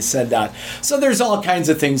before you send out. So there's all kinds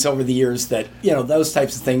of things over the years that, those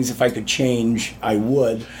types of things, if I could change, I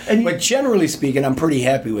would. But generally speaking, I'm pretty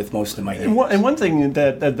happy with most of my games. And one thing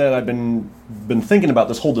that I've been thinking about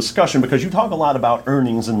this whole discussion, because you talk a lot about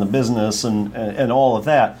earnings in the business and all of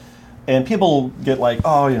that, and people get like,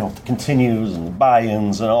 the continues and the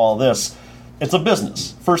buy-ins and all this. It's a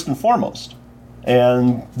business, first and foremost.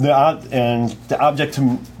 And the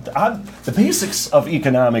basics of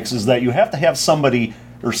economics is that you have to have somebody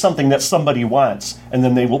or something that somebody wants, and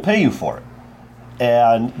then they will pay you for it.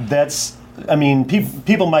 And that's,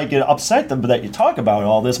 people might get upset that you talk about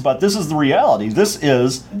all this, but this is the reality. This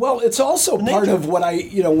is... Well, it's also part of what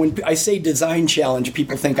when I say design challenge,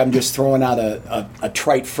 people think I'm just throwing out a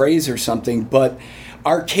trite phrase or something, but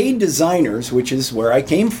arcade designers, which is where I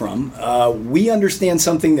came from, we understand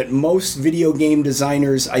something that most video game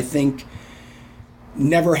designers, I think,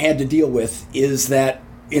 never had to deal with, is that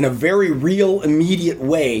in a very real, immediate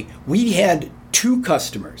way, we had 2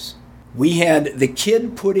 customers. We had the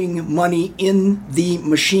kid putting money in the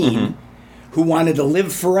machine who wanted to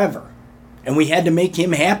live forever. And we had to make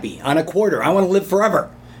him happy on a quarter. I want to live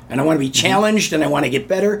forever. And I want to be challenged, and I want to get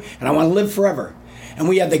better, and I want to live forever. And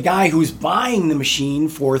we had the guy who's buying the machine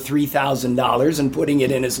for $3,000 and putting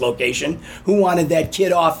it in his location, who wanted that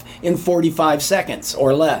kid off in 45 seconds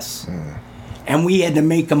or less. And we had to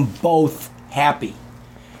make them both happy.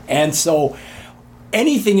 And so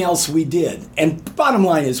anything else we did, and bottom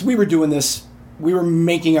line is we were doing this, we were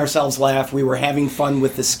making ourselves laugh, we were having fun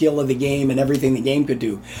with the skill of the game and everything the game could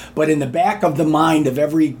do. But in the back of the mind of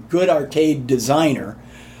every good arcade designer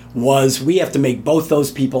was we have to make both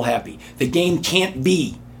those people happy. The game can't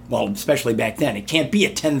be, well, especially back then, it can't be a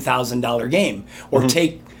 $10,000 game or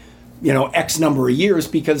take, X number of years,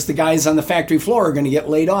 because the guys on the factory floor are going to get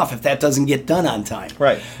laid off if that doesn't get done on time.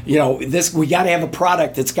 Right. We got to have a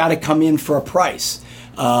product that's got to come in for a price.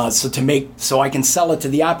 So I can sell it to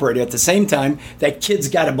the operator. At the same time, that kid's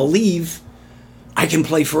got to believe I can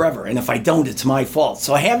play forever, and if I don't, it's my fault.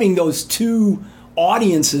 So having those 2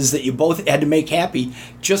 audiences that you both had to make happy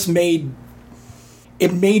just made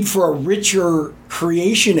for a richer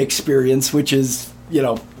creation experience, which is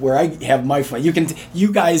where I have my fun.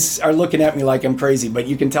 You guys are looking at me like I'm crazy, but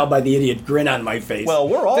you can tell by the idiot grin on my face.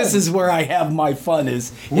 Well, this is where I have my fun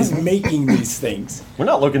is making these things. We're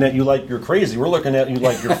not looking at you like you're crazy. We're looking at you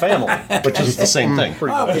like your family, which is the same thing.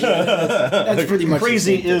 That's pretty much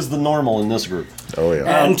Crazy is the normal in this group. Oh,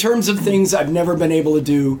 yeah. In terms of things I've never been able to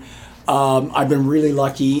do, I've been really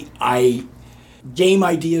lucky. Game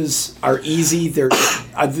ideas are easy.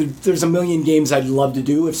 There's a million games I'd love to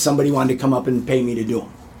do if somebody wanted to come up and pay me to do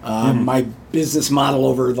them. My business model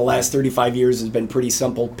over the last 35 years has been pretty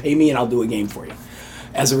simple. Pay me and I'll do a game for you.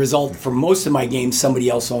 As a result, for most of my games, somebody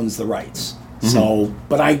else owns the rights. So,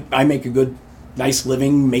 but I make a nice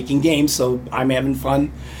living making games, so I'm having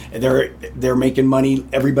fun. They're making money.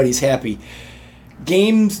 Everybody's happy.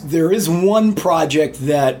 Games, there is one project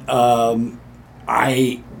that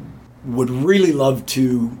I would really love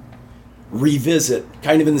to revisit,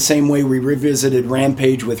 kind of in the same way we revisited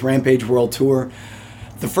Rampage with Rampage World Tour.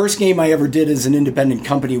 The first game I ever did as an independent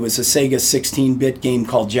company was a Sega 16-bit game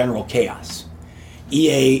called General Chaos.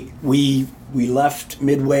 EA, we left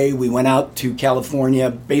Midway, we went out to California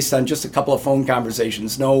based on just a couple of phone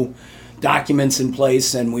conversations, no documents in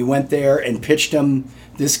place, and we went there and pitched them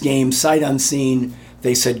this game sight unseen.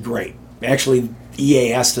 They said great. Actually,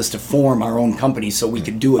 EA asked us to form our own company so we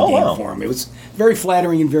could do a game for them. It was very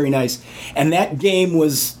flattering and very nice. And that game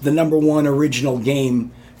was the #1 original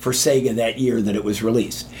game for Sega that year that it was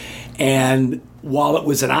released. And while it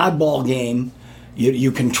was an oddball game,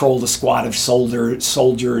 you controlled a squad of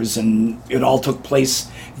soldiers, and it all took place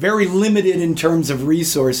very limited in terms of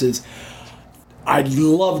resources. I'd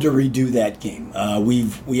love to redo that game.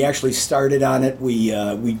 We actually started on it.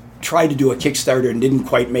 We tried to do a Kickstarter and didn't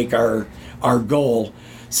quite make our goal.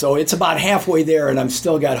 So it's about halfway there, and I've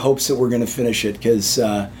still got hopes that we're going to finish it because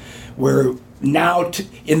we're now.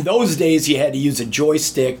 In those days, you had to use a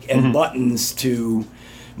joystick and buttons to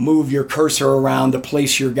move your cursor around to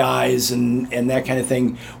place your guys and that kind of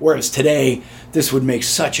thing. Whereas today, this would make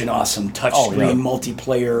such an awesome touchscreen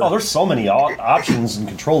multiplayer. Oh, there's so many options and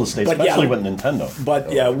control the state, especially with Nintendo.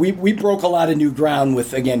 But yeah, we broke a lot of new ground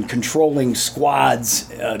with, again, controlling squads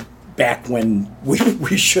back when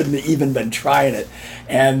we shouldn't have even been trying it.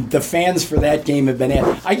 And the fans for that game have been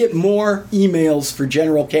I get more emails for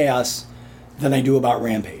General Chaos than I do about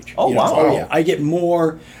Rampage. Oh, wow. Oh, yeah. I get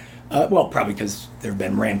more... well, probably because there have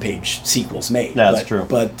been Rampage sequels made. That's true.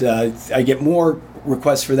 But I get more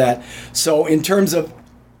requests for that. So in terms of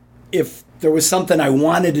if there was something I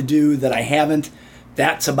wanted to do that I haven't,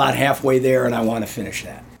 that's about halfway there, and I want to finish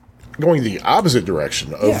that. Going the opposite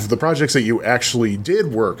direction of the projects that you actually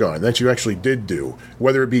did work on, that you actually did do,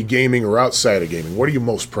 whether it be gaming or outside of gaming, what are you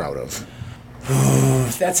most proud of?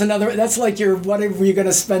 That's like what are you going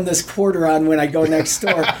to spend this quarter on when I go next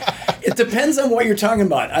door? It depends on what you're talking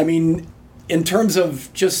about. I mean, in terms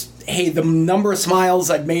of just, the number of smiles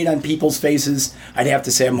I've made on people's faces, I'd have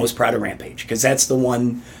to say I'm most proud of Rampage, because that's the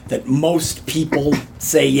one that most people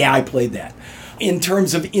say, yeah, I played that. In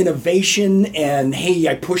terms of innovation and,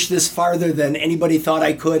 I pushed this farther than anybody thought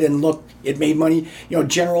I could, and look, it made money.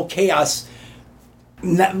 General Chaos,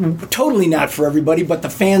 totally not for everybody, but the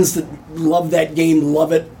fans that love that game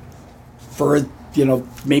love it for,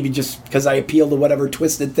 maybe just because I appeal to whatever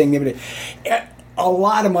twisted thing. A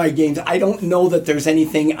lot of my games, I don't know that there's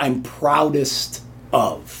anything I'm proudest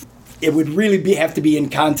of. It would really have to be in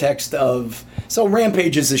context of... So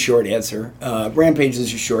Rampage is a short answer.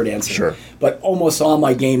 Sure. But almost all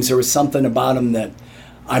my games, there was something about them that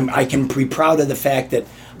I can be proud of the fact that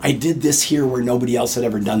I did this here where nobody else had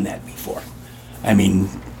ever done that before. I mean,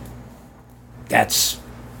 that's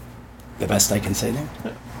the best I can say there.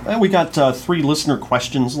 And we got 3 listener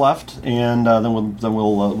questions left, and then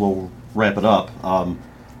we'll wrap it up,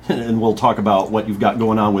 and we'll talk about what you've got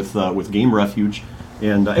going on with Game Refuge,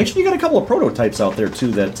 and actually you got a couple of prototypes out there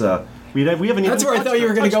too that we haven't even. That's where I thought you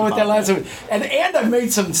were going to go with that last one, and I've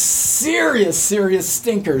made some serious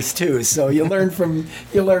stinkers too. So you learn from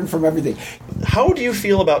everything. How do you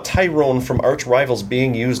feel about Tyrone from Arch Rivals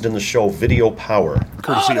being used in the show Video Power?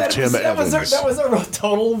 Courtesy of Tim Evans. That was a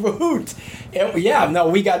total hoot. We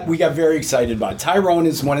got very excited about it. Tyrone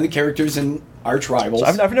is one of the characters in Arch Rivals. So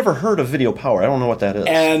I've never heard of Video Power. I don't know what that is.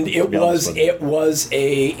 And it was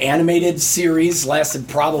a animated series, lasted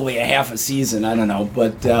probably a half a season. I don't know,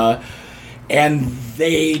 but. And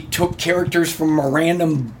they took characters from a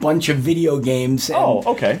random bunch of video games. And,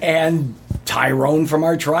 And Tyrone from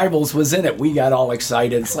Arch Rivals was in it. We got all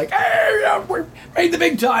excited. It's like, hey, we made the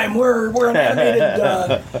big time. We're an animated.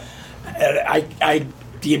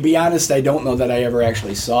 To be honest, I don't know that I ever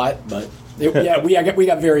actually saw it, but we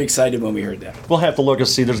got very excited when we heard that. We'll have to look and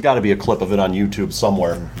see. There's got to be a clip of it on YouTube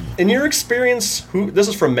somewhere. In your experience, this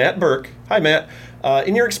is from Matt Burke. Hi, Matt.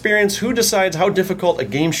 In your experience, who decides how difficult a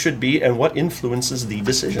game should be, and what influences the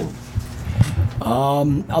decision?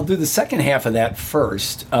 I'll do the second half of that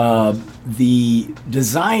first. The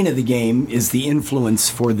design of the game is the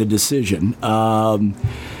influence for the decision.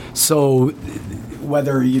 So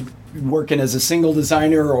whether you're working as a single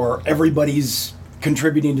designer or everybody's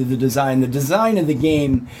contributing to the design. The design of the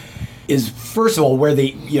game is, first of all, where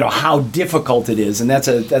how difficult it is, and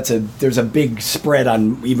there's a big spread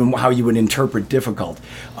on even how you would interpret difficult.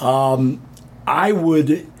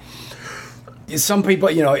 Some people,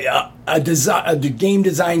 a game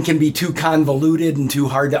design can be too convoluted and too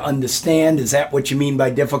hard to understand. Is that what you mean by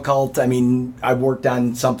difficult? I mean, I've worked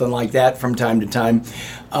on something like that from time to time,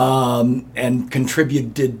 and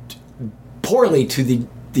contributed poorly to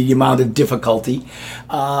the amount of difficulty.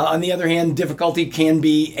 On the other hand, difficulty can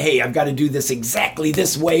be, hey, I've got to do this exactly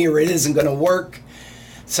this way or it isn't going to work.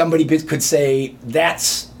 Somebody could say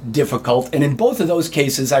that's difficult, and in both of those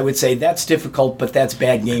cases, I would say that's difficult, but that's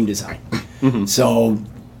bad game design. Mm-hmm. So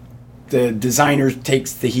the designer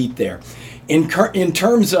takes the heat there. In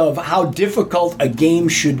terms of how difficult a game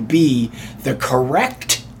should be, the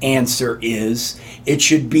correct answer is it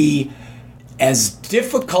should be as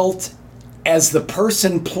difficult as the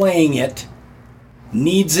person playing it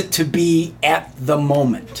needs it to be at the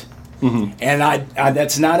moment. Mm-hmm. And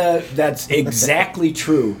that's exactly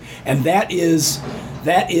true. And that is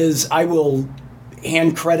I will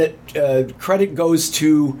hand credit. Credit goes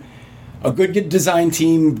to a good design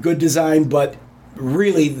team, good design, but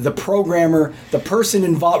really the programmer, the person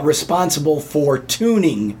involved, responsible for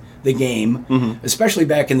tuning the game, mm-hmm. especially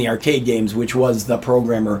back in the arcade games, which was the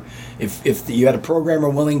programmer. If you had a programmer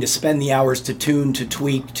willing to spend the hours to tune, to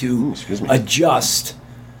tweak, to adjust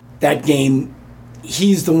that game,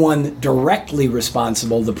 he's the one directly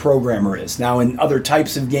responsible. The programmer is. Now, in other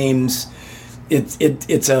types of games, it's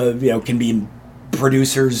can be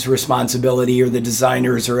producer's responsibility or the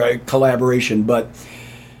designers or a collaboration, but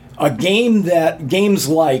games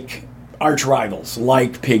like Arch Rivals,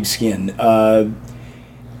 like Pigskin,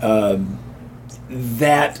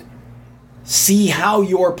 that see how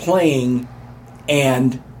you're playing,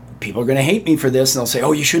 and people are going to hate me for this, and they'll say,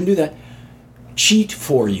 oh, you shouldn't do that. Cheat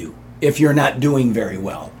for you if you're not doing very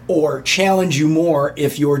well, or challenge you more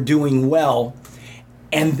if you're doing well,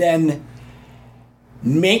 and then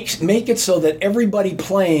make it so that everybody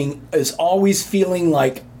playing is always feeling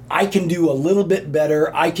like, I can do a little bit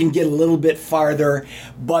better, I can get a little bit farther,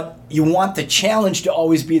 but you want the challenge to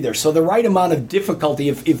always be there. So the right amount of difficulty,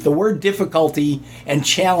 if the word difficulty and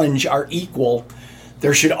challenge are equal,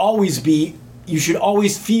 you should always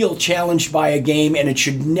feel challenged by a game, and it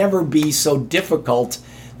should never be so difficult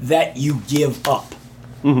that you give up.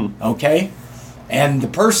 Mm-hmm. Okay? And the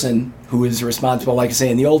person who is responsible, like I say,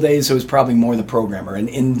 in the old days, it was probably more the programmer. And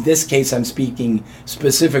in this case, I'm speaking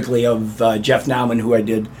specifically of Jeff Nauman, who I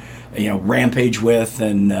did, Rampage with,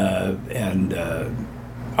 and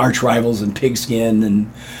Arch Rivals and Pigskin,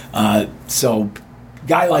 and so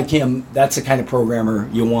guy like him, that's the kind of programmer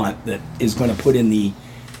you want that is going to put in the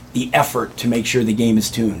effort to make sure the game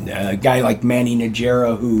is tuned. A guy like Manny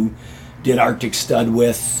Najera, who did Arctic Stud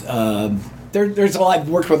with, there's a lot. I've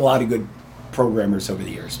worked with a lot of good programmers over the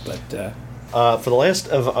years, but for the last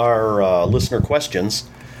of our listener questions,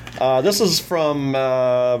 this is from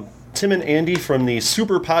Tim and Andy from the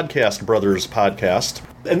Super Podcast Brothers podcast,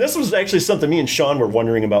 and this was actually something me and Sean were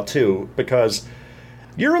wondering about too, because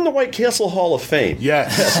you're in the White Castle Hall of Fame.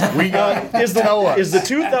 Yes, we got. Is the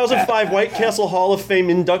 2005 White Castle Hall of Fame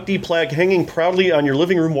inductee plaque hanging proudly on your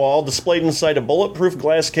living room wall, displayed inside a bulletproof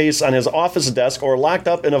glass case on his office desk, or locked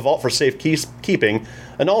up in a vault for safe keeping?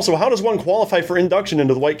 And also, how does one qualify for induction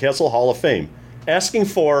into the White Castle Hall of Fame? Asking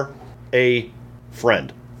for a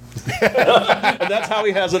friend. And that's how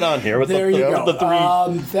he has it on here. With there you go. The three.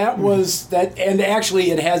 That was that, and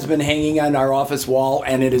actually, it has been hanging on our office wall,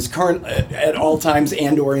 and it is current at all times,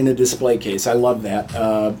 and/or in a display case. I love that.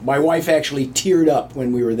 My wife actually teared up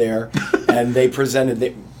when we were there, and they presented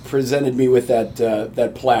me with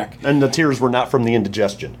that plaque. And the tears were not from the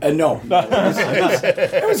indigestion. No,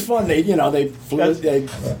 it was fun. They flew.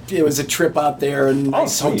 It was a trip out there, and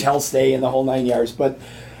nice hotel stay, and the whole 9 yards, but.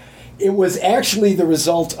 It was actually the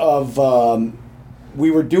result of we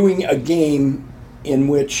were doing a game in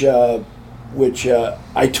which I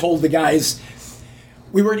told the guys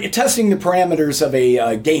we were testing the parameters of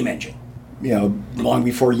a game engine. Long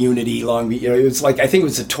before Unity, it was like, I think it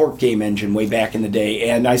was a Torque game engine way back in the day,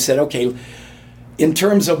 and I said, okay, in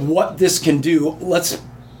terms of what this can do, let's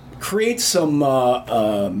create some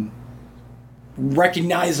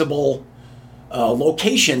recognizable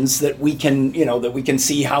locations that we can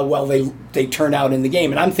see how well they turn out in the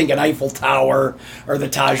game. And I'm thinking Eiffel Tower or the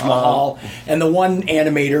Taj Mahal. And the one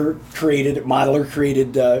modeler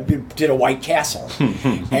created did a White Castle.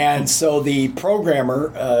 And so the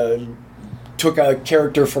programmer took a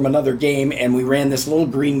character from another game, and we ran this little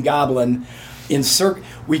green goblin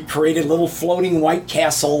we created little floating White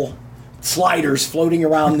Castle sliders floating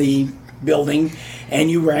around the building,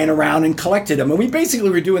 and you ran around and collected them. And we basically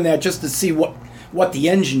were doing that just to see what the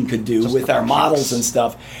engine could do with our models and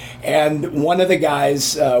stuff. And one of the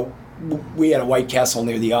guys, we had a White Castle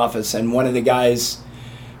near the office, and one of the guys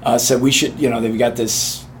said we should, they've got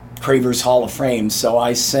this Cravers Hall of Fame. So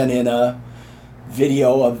I sent in a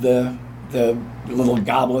video of the little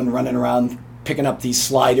goblin running around picking up these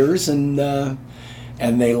sliders, and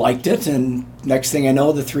they liked it. And next thing I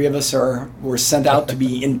know, the three of us were sent out to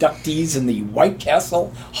be inductees in the White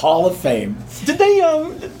Castle Hall of Fame. Did they?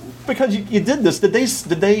 Because you did this, did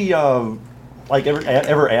they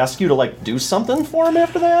ever ask you to do something for them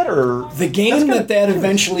after that, or the game that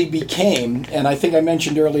eventually became? And I think I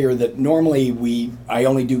mentioned earlier that normally I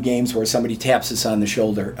only do games where somebody taps us on the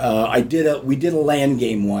shoulder. We did a LAN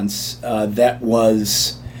game once. That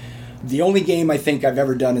was the only game I think I've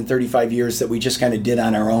ever done in 35 years that we just kind of did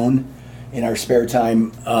on our own in our spare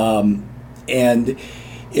time, and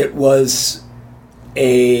it was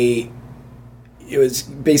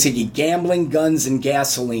basically gambling, guns, and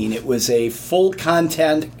gasoline. It was a full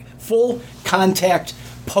contact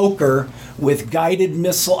poker with guided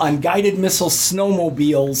missile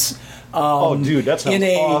snowmobiles. Oh, dude, that sounds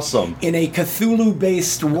awesome. In a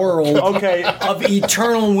Cthulhu-based world of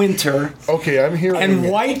eternal winter. Okay, I'm hearing. And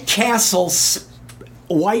White Castles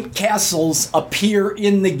appear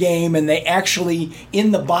in the game, and they actually,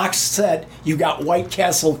 in the box set, you got White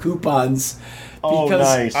Castle coupons. Oh,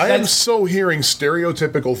 nice. I am so hearing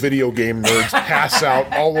stereotypical video game nerds pass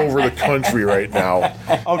out all over the country right now.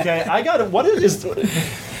 Okay, I got it. What is the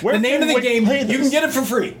name of the game? You can get it for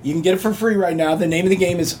free. You can get it for free right now. The name of the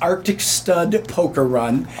game is Arctic Stud Poker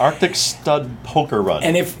Run. Arctic Stud Poker Run.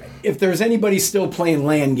 And if there's anybody still playing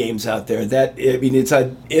LAN games out there, it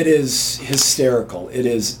is hysterical. It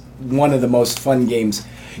is one of the most fun games.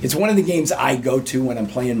 It's one of the games I go to when I'm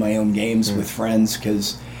playing my own games with friends,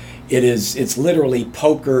 because it's literally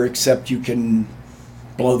poker, except you can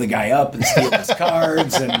blow the guy up and steal his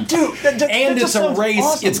cards, and it's a race.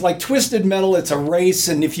 Awesome. It's like Twisted Metal. It's a race,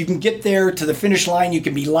 and if you can get there to the finish line, you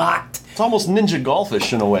can be locked. It's almost Ninja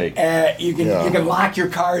Golfish in a way. You can lock your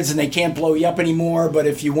cards, and they can't blow you up anymore. But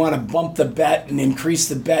if you want to bump the bet and increase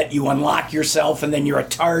the bet, you unlock yourself, and then you're a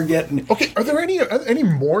target. Okay, are there any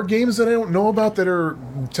more games that I don't know about that are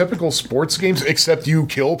typical sports games, except you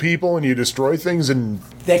kill people and you destroy things? And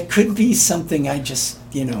that could be something I just,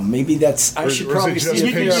 maybe that's. I should probably see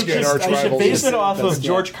it. I should base it off of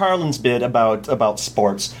George Carlin's bit about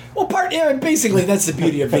sports. Well, basically that's the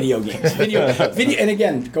beauty of video games. Video, and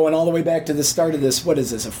again, going all the way back to the start of this. What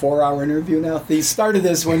is this? A 4-hour interview now? The start of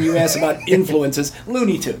this, when you asked about influences,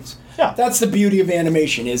 Looney Tunes. Yeah, that's the beauty of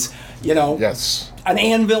animation. Is yes, an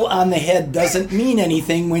anvil on the head doesn't mean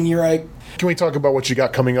anything when you're a. Can we talk about what you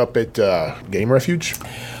got coming up at Game Refuge?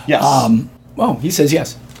 Yes. Well, he says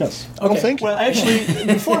yes. Yes. Okay. Thank you. Well, actually,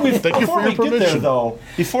 before we get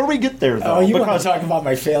there, though, you want to talk about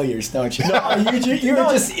my failures, don't you? No, you're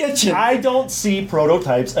just itching. I don't see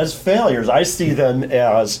prototypes as failures. I see them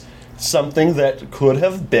as something that could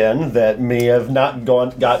have been, that may have not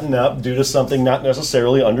gotten up due to something not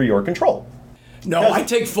necessarily under your control. No, I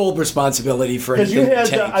take full responsibility for anything.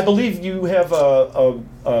 Because you had, I believe you have a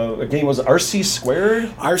game, was it RC Squared?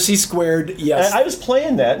 RC Squared, yes. I was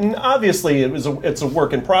playing that, and obviously it's a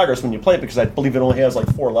work in progress when you play it, because I believe it only has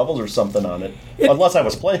 4 levels or something on it, unless I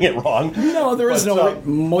was playing it wrong. No, there is no.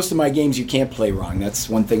 Most of my games you can't play wrong. That's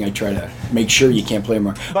one thing I try to make sure you can't play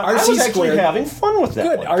wrong. But I was actually having fun with that.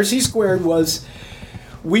 Good. RC Squared was.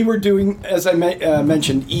 We were doing, as I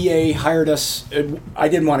mentioned, EA hired us. I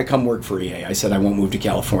didn't want to come work for EA. I said I won't move to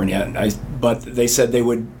California, but they said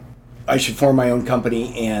I should form my own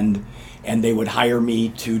company, and they would hire me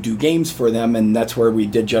to do games for them, and that's where we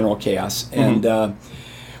did General Chaos. Mm-hmm. And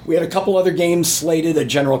we had a couple other games slated: a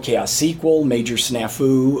General Chaos sequel, Major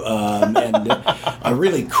Snafu, and a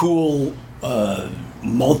really cool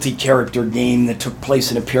multi-character game that took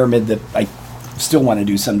place in a pyramid that I still want to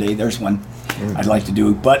do someday. There's one I'd like to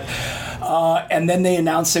do, but and then they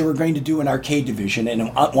announced they were going to do an arcade division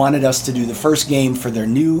and wanted us to do the first game for their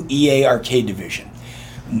new EA arcade division.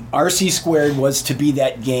 RC Squared was to be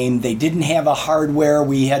that game. They didn't have a hardware.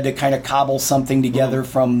 We had to kind of cobble something together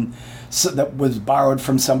that was borrowed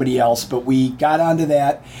from somebody else, but we got onto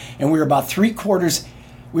that, and we were about a quarter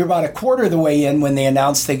of the way in when they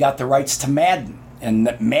announced they got the rights to Madden. And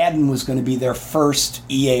that Madden was going to be their first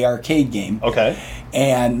EA arcade game. Okay.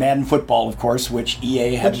 And Madden Football, of course, which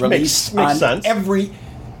EA had released makes on sense. every.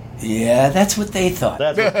 Yeah, that's what they thought.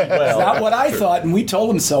 That's what, It's not what I thought, and we told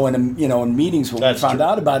them so in in meetings when we found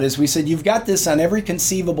out about it. Is we said, you've got this on every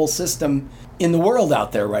conceivable system in the world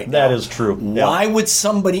out there right now. That is true. Why would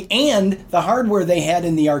somebody, and the hardware they had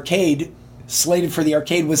in the arcade, slated for the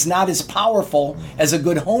arcade, was not as powerful as a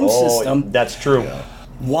good home system. That's true.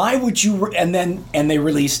 Why would you, and they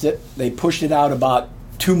released it, they pushed it out about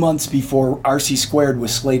 2 months before RC Squared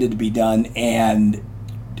was slated to be done, and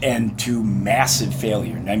to massive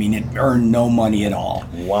failure. I mean, it earned no money at all.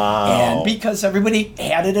 Wow. And because everybody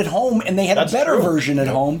had it at home, and they had a better version at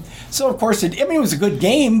home. So, of course, it was a good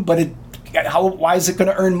game, but why is it going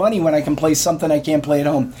to earn money when I can play something I can't play at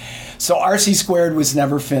home? So RC Squared was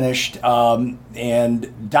never finished.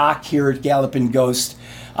 And Doc here at Galloping Ghost,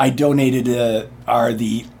 I donated are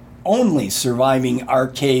the only surviving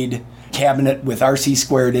arcade cabinet with RC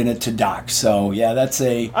Squared in it to Doc. So yeah,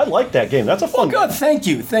 I like that game. That's a fun game. Good, thank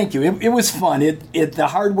you. It was fun. The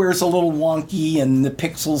hardware's a little wonky and the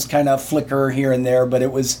pixels kind of flicker here and there, but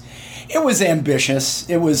it was ambitious.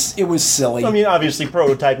 It was silly. I mean, obviously,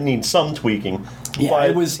 prototype needs some tweaking. Yeah,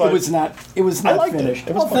 it was not finished. It was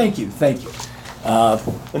fun. Thank you.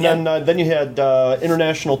 And then you had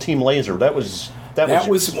International Team Laser. That was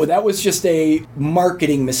just a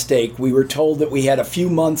marketing mistake. We were told that we had a few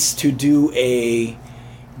months to do a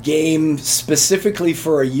game specifically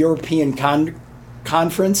for a European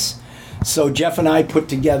conference. So Jeff and I put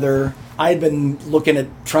together. I had been looking at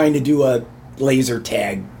trying to do a laser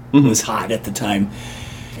tag. It was hot at the time,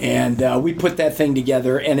 and we put that thing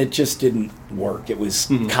together, and it just didn't work. It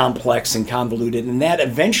was complex and convoluted, and that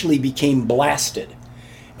eventually became Blasted.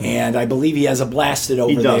 And I believe he has a Blasted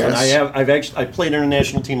over there. He does. I've played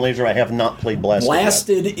International Team Laser. I have not played Blasted.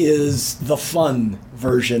 Blasted is the fun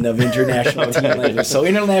version of International Team Laser. So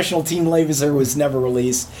International Team Laser was never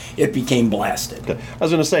released. It became Blasted. Okay. I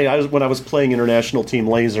was going to say, when I was playing International Team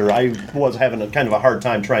Laser, I was having kind of a hard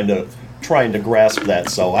time trying to grasp that.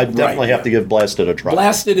 So I definitely have to give Blasted a try.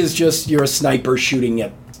 Blasted is just you're a sniper shooting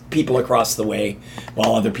at people across the way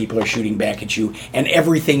while other people are shooting back at you, and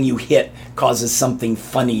everything you hit causes something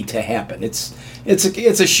funny to happen. It's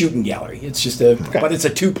a shooting gallery. It's just but it's a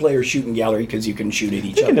 2-player shooting gallery because you can shoot at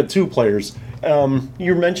each other. Speaking of 2 players,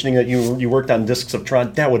 you're mentioning that you worked on Discs of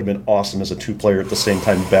Tron. That would have been awesome as a 2-player at the same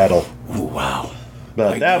time battle. Ooh, wow.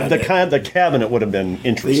 But the cabinet would have been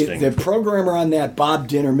interesting. The programmer on that, Bob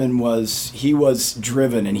Dinnerman, was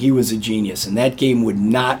driven, and he was a genius. And that game would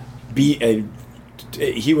not be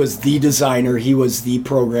he was the designer, he was the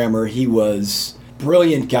programmer, he was a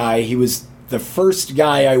brilliant guy. He was the first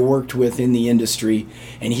guy I worked with in the industry,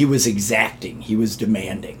 and he was exacting, he was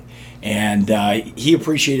demanding. And he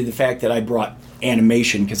appreciated the fact that I brought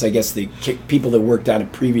animation, because I guess the people that worked on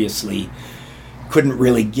it previously couldn't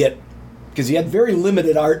really get, because you had very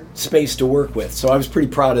limited art space to work with. So I was pretty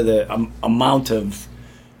proud of the amount of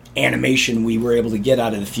animation we were able to get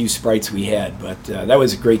out of the few sprites we had. But that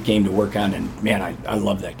was a great game to work on, and man, I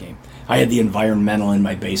love that game. I had the environmental in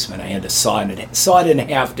my basement. I had to saw it in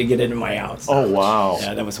half to get it in my house. Oh, wow.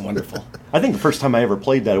 Yeah, that was wonderful. I think the first time I ever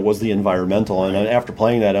played that, it was the environmental, and after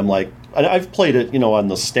playing that, I'm like, I've played it, on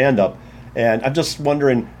the stand-up, and I'm just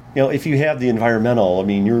wondering, if you have the environmental, I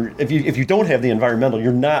mean, if you don't have the environmental,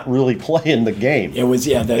 you're not really playing the game. It was,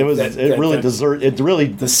 yeah. The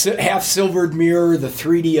half silvered mirror, the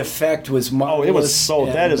 3D effect was marvelous. Oh, it was so.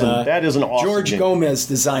 And, that is an awesome George game. Gomez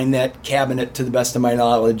designed that cabinet, to the best of my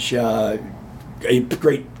knowledge. A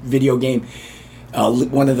great video game.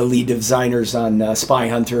 One of the lead designers on Spy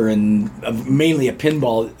Hunter, and mainly a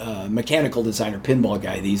pinball mechanical designer, pinball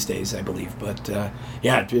guy these days, I believe. But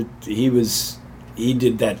he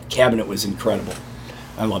did that cabinet, was incredible.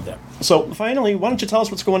 I love that. So finally, why don't you tell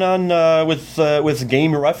us what's going on with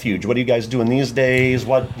Game Refuge? What are you guys doing these days?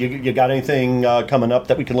 What you got anything coming up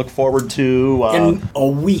that we can look forward to? In a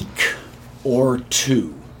week or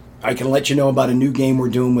two, I can let you know about a new game we're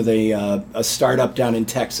doing with a startup down in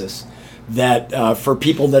Texas. That for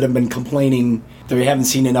people that have been complaining they haven't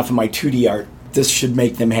seen enough of my 2D art, this should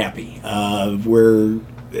make them happy. I'm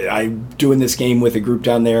doing this game with a group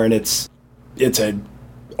down there, and it's an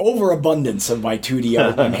overabundance of my 2D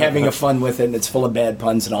art. I'm having a fun with it, and it's full of bad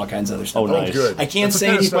puns and all kinds of other stuff. Oh, nice. Good. I can't That's say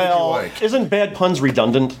anything. Well, isn't bad puns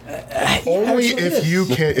redundant? Only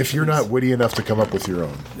if you're not witty enough to come up with your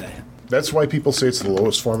own. That's why people say it's the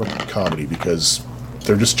lowest form of comedy, because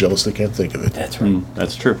they're just jealous they can't think of it. That's right.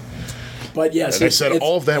 That's true. But yes, and I said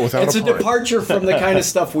all of that without it's a pun. Departure from the kind of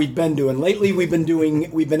stuff we've been doing. Lately we've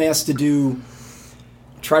been asked to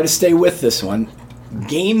try to stay with this one,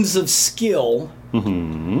 games of skill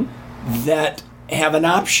that have an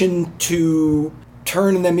option to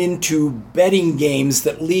turn them into betting games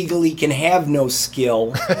that legally can have no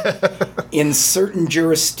skill in certain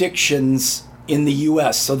jurisdictions in the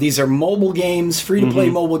U.S. So these are mobile games, free-to-play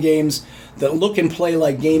mobile games that look and play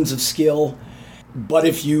like games of skill. But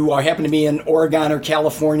if you happen to be in Oregon or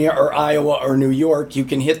California or Iowa or New York, you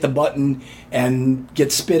can hit the button and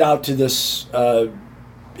get spit out to this.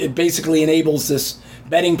 It basically enables this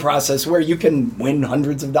betting process where you can win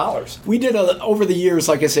hundreds of dollars. We did over the years,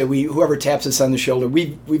 like I said, whoever taps us on the shoulder,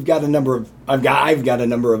 we've got a number of I've got a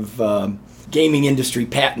number of gaming industry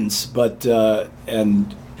patents, but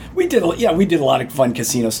and we did a lot of fun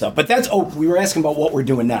casino stuff. But we were asking about what we're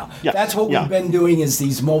doing now. Yes. That's what we've been doing is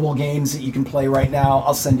these mobile games that you can play right now.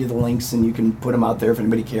 I'll send you the links and you can put them out there if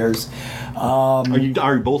anybody cares.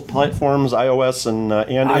 Are both platforms iOS and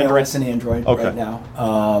Android? iOS and Android right now.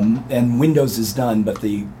 And Windows is done, but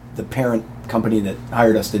the parent company that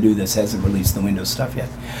hired us to do this hasn't released the Windows stuff yet.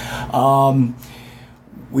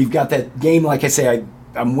 We've got that game, like I say,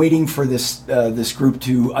 I'm waiting for this group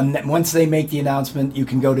to, once they make the announcement, you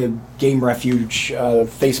can go to Game Refuge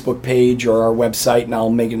Facebook page or our website, and I'll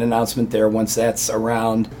make an announcement there once that's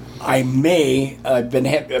around. I'm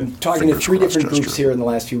talking to 3 different groups here in the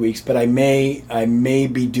last few weeks, but I may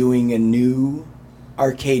be doing a new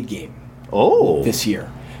arcade game this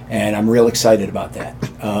year, and I'm real excited about that.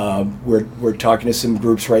 We're talking to some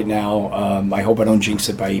groups right now. I hope I don't jinx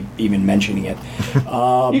it by even mentioning it.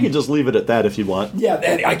 You can just leave it at that if you want. Yeah,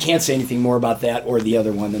 and I can't say anything more about that or the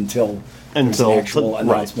other one until there's an actual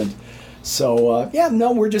announcement. So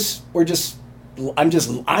I'm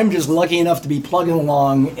just lucky enough to be plugging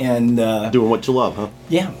along and doing what you love, huh?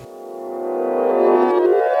 Yeah.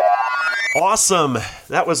 Awesome.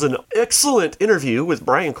 That was an excellent interview with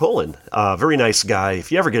Brian Colin. Very nice guy. If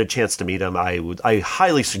you ever get a chance to meet him, I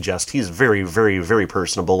highly suggest. He's very, very, very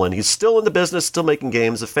personable, and he's still in the business, still making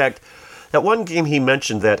games. In fact, that one game he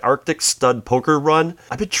mentioned, that Arctic Stud Poker Run,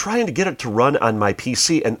 I've been trying to get it to run on my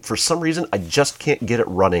PC, and for some reason, I just can't get it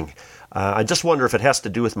running. I just wonder if it has to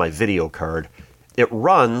do with my video card. It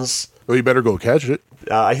runs. Well, you better go catch it.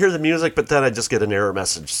 I hear the music, but then I just get an error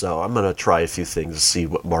message. So I'm going to try a few things to see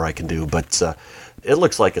what more I can do. But it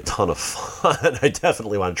looks like a ton of fun. I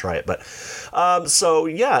definitely want to try it. But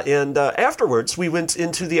and afterwards we went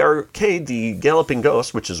into the arcade, the Galloping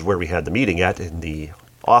Ghost, which is where we had the meeting at in the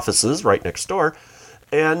offices right next door.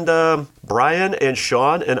 And Brian and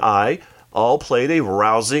Sean and I all played a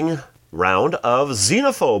rousing round of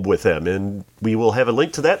Xenophobe with him, and we will have a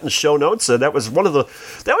link to that in the show notes. And that was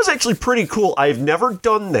actually pretty cool. I've never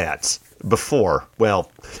done that before.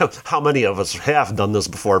 Well, how many of us have done this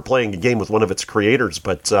before, playing a game with one of its creators?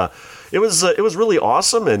 But it was really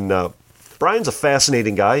awesome, and Brian's a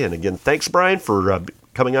fascinating guy. And again, thanks, Brian, for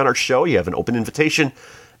coming on our show. You have an open invitation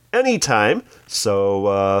anytime.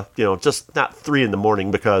 So just not 3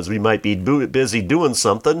 a.m. because we might be busy doing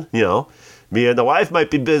something. Me and the wife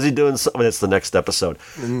might be busy doing something. That's the next episode.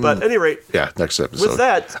 But at any rate. Yeah, next episode. With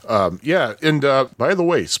that. And by the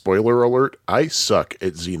way, spoiler alert, I suck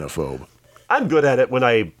at Xenophobe. I'm good at it when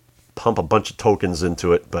I pump a bunch of tokens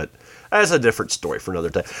into it, but that's a different story for another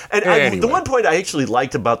time. And anyway. The one point I actually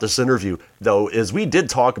liked about this interview, though, is we did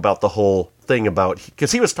talk about the whole thing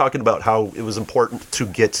because he was talking about how it was important to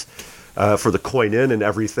get for the coin in and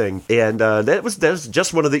everything. And that was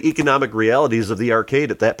just one of the economic realities of the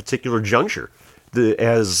arcade at that particular juncture.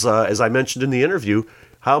 As I mentioned in the interview,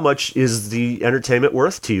 how much is the entertainment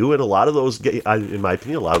worth to you? And a lot of those, in my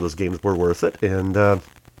opinion, a lot of those games were worth it. And,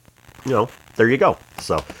 there you go.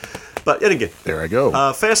 So, but and again, there I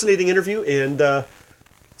go. Fascinating interview. And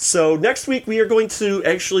so next week we are going to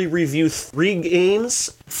actually review 3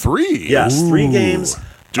 games. 3? Yes, 3 games.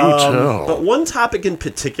 Do tell. But one topic in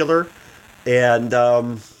particular. And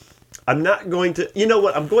I'm not going to... You know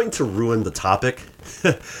what? I'm going to ruin the topic.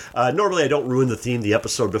 Normally, I don't ruin the theme the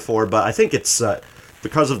episode before, but I think it's...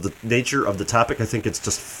 because of the nature of the topic, I think it's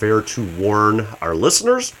just fair to warn our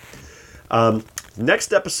listeners.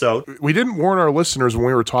 Next episode... We didn't warn our listeners when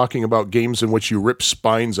we were talking about games in which you rip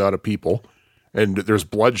spines out of people, and there's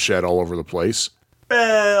bloodshed all over the place.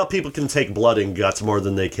 Well, people can take blood and guts more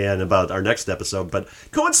than they can about our next episode, but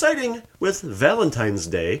coinciding with Valentine's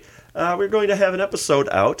Day... we're going to have an episode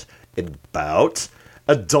out about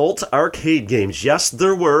adult arcade games. Yes,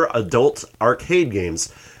 there were adult arcade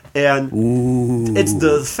games. And it's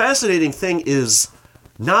the fascinating thing is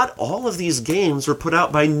not all of these games were put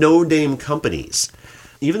out by no-name companies.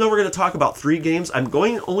 Even though we're going to talk about 3 games, I'm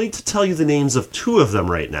going only to tell you the names of 2 of them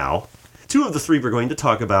right now. 2 of the 3 we're going to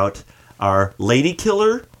talk about are Lady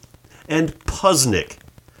Killer and Puzznic.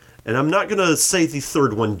 And I'm not going to say the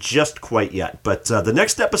third one just quite yet, but the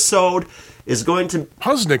next episode is going to...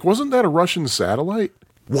 Husnik, wasn't that a Russian satellite?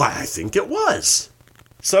 Why, I think it was.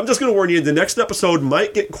 So I'm just going to warn you, the next episode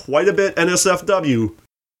might get quite a bit NSFW.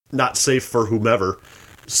 Not safe for whomever.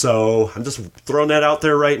 So I'm just throwing that out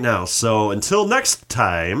there right now. So until next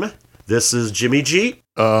time, this is Jimmy G.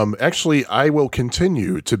 Actually, I will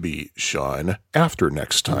continue to be Sean after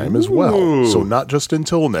next time as well. So not just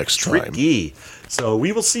until next time. Tricky. So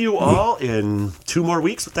we will see you all in 2 more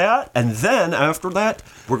weeks with that. And then after that,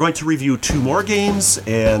 we're going to review 2 more games.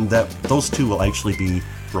 And those 2 will actually be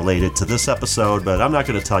related to this episode. But I'm not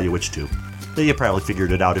going to tell you which 2. You probably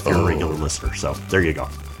figured it out if you're a regular listener. So there you go.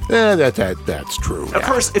 That's true. Of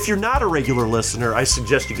course, if you're not a regular listener, I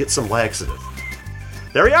suggest you get some laxative.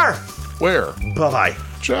 There we are. Where? Bye-bye.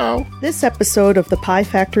 Ciao. This episode of the Pie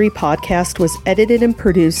Factory podcast was edited and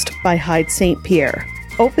produced by Hyde St. Pierre.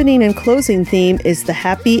 Opening and closing theme is The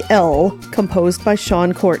Happy L, composed by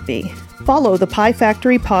Sean Courtney. Follow the Pie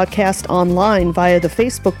Factory podcast online via the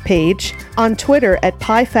Facebook page, on Twitter at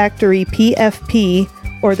Pie Factory PFP,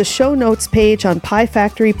 or the show notes page on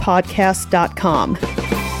piefactorypodcast.com.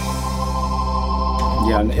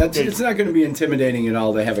 Yeah, it's not going to be intimidating at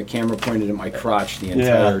all to have a camera pointed at my crotch the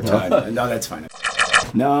entire time. No, that's fine.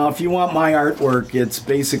 No, if you want my artwork, it's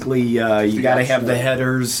basically you got to have the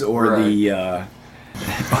headers or the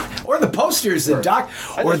posters that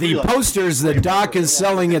Doc is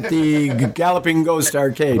selling at the Galloping Ghost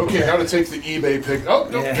Arcade. Okay, how to take the eBay pic. Oh,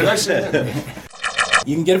 no, can I say that?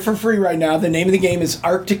 You can get it for free right now. The name of the game is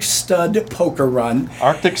Arctic Stud Poker Run.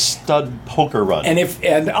 Arctic Stud Poker Run. And I've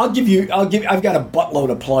got a buttload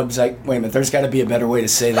of plugs. Wait a minute, there's got to be a better way to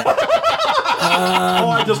say that.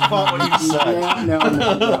 I just caught what you said.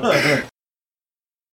 No.